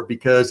anymore,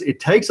 because it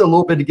takes a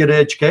little bit to get an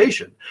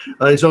education.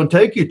 It's going to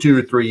take you 2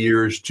 or 3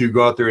 years to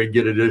go out there and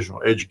get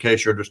additional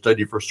education or to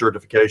study for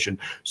certification.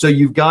 So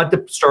you've got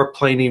to start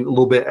planning a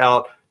little bit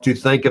out to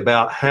think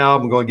about how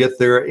I'm going to get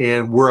there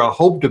and where I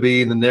hope to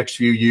be in the next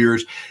few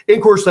years. And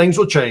of course, things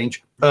will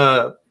change.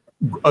 A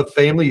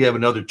family, you have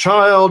another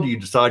child, you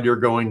decide you're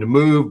going to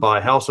move, buy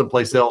a house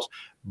someplace else.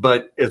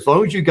 But as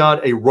long as you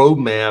got a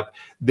roadmap,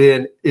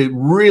 then it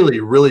really,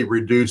 really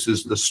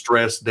reduces the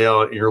stress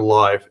down in your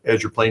life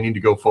as you're planning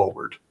to go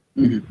forward.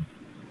 And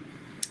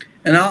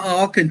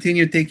I'll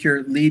continue to take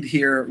your lead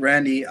here,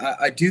 Randy.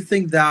 I do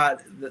think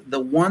that the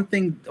one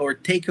thing or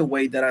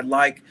takeaway that I'd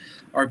like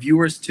our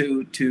viewers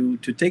to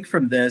take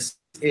from this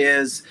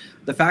is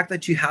the fact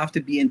that you have to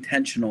be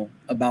intentional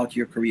about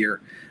your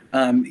career.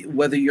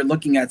 Whether you're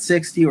looking at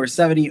 60 or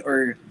 70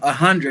 or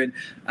 100,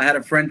 I had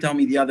a friend tell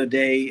me the other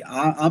day,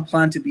 I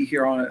plan to be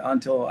here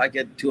until I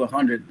get to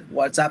 100.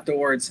 What's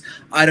afterwards,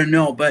 I don't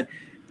know. But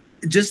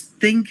just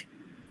think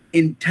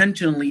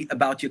intentionally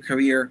about your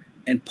career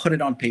and put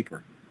it on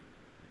paper.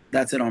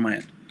 That's it on my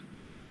end.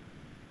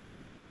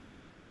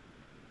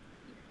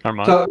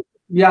 Armand? So,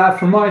 yeah,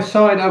 from my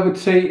side, I would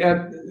say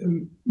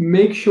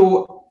make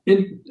sure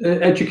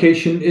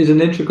education is an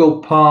integral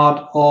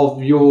part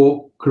of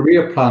your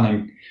career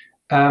planning.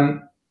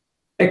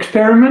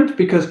 Experiment,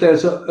 because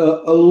there's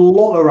a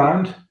lot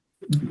around.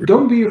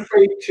 Don't be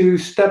afraid to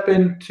step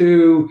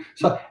into.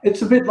 So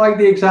it's a bit like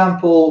the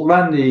example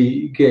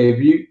Randy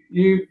gave.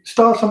 You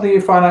start something,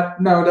 you find out,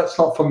 no, that's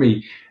not for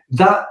me.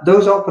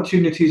 Those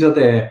opportunities are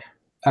there.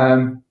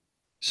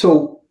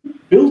 So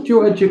build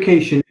your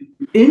education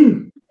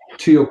into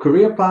your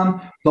career plan,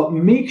 but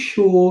make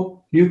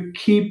sure you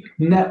keep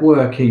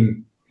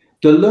networking.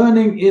 The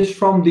learning is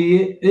from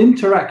the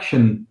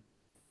interaction,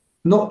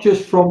 not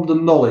just from the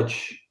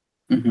knowledge.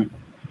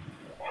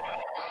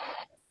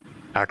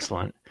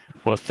 Excellent.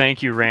 Well,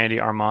 thank you, Randy,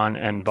 Armand,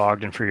 and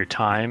Bogdan, for your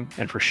time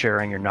and for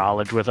sharing your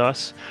knowledge with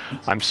us.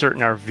 I'm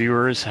certain our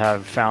viewers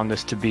have found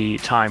this to be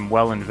time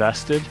well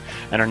invested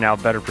and are now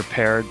better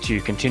prepared to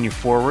continue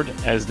forward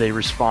as they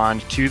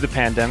respond to the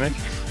pandemic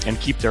and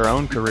keep their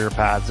own career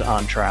paths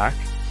on track.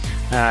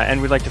 And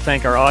we'd like to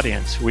thank our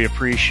audience. We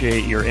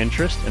appreciate your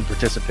interest and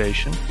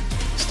participation.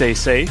 Stay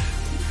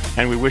safe,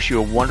 and we wish you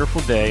a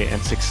wonderful day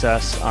and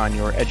success on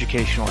your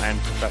educational and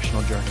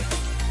professional journey.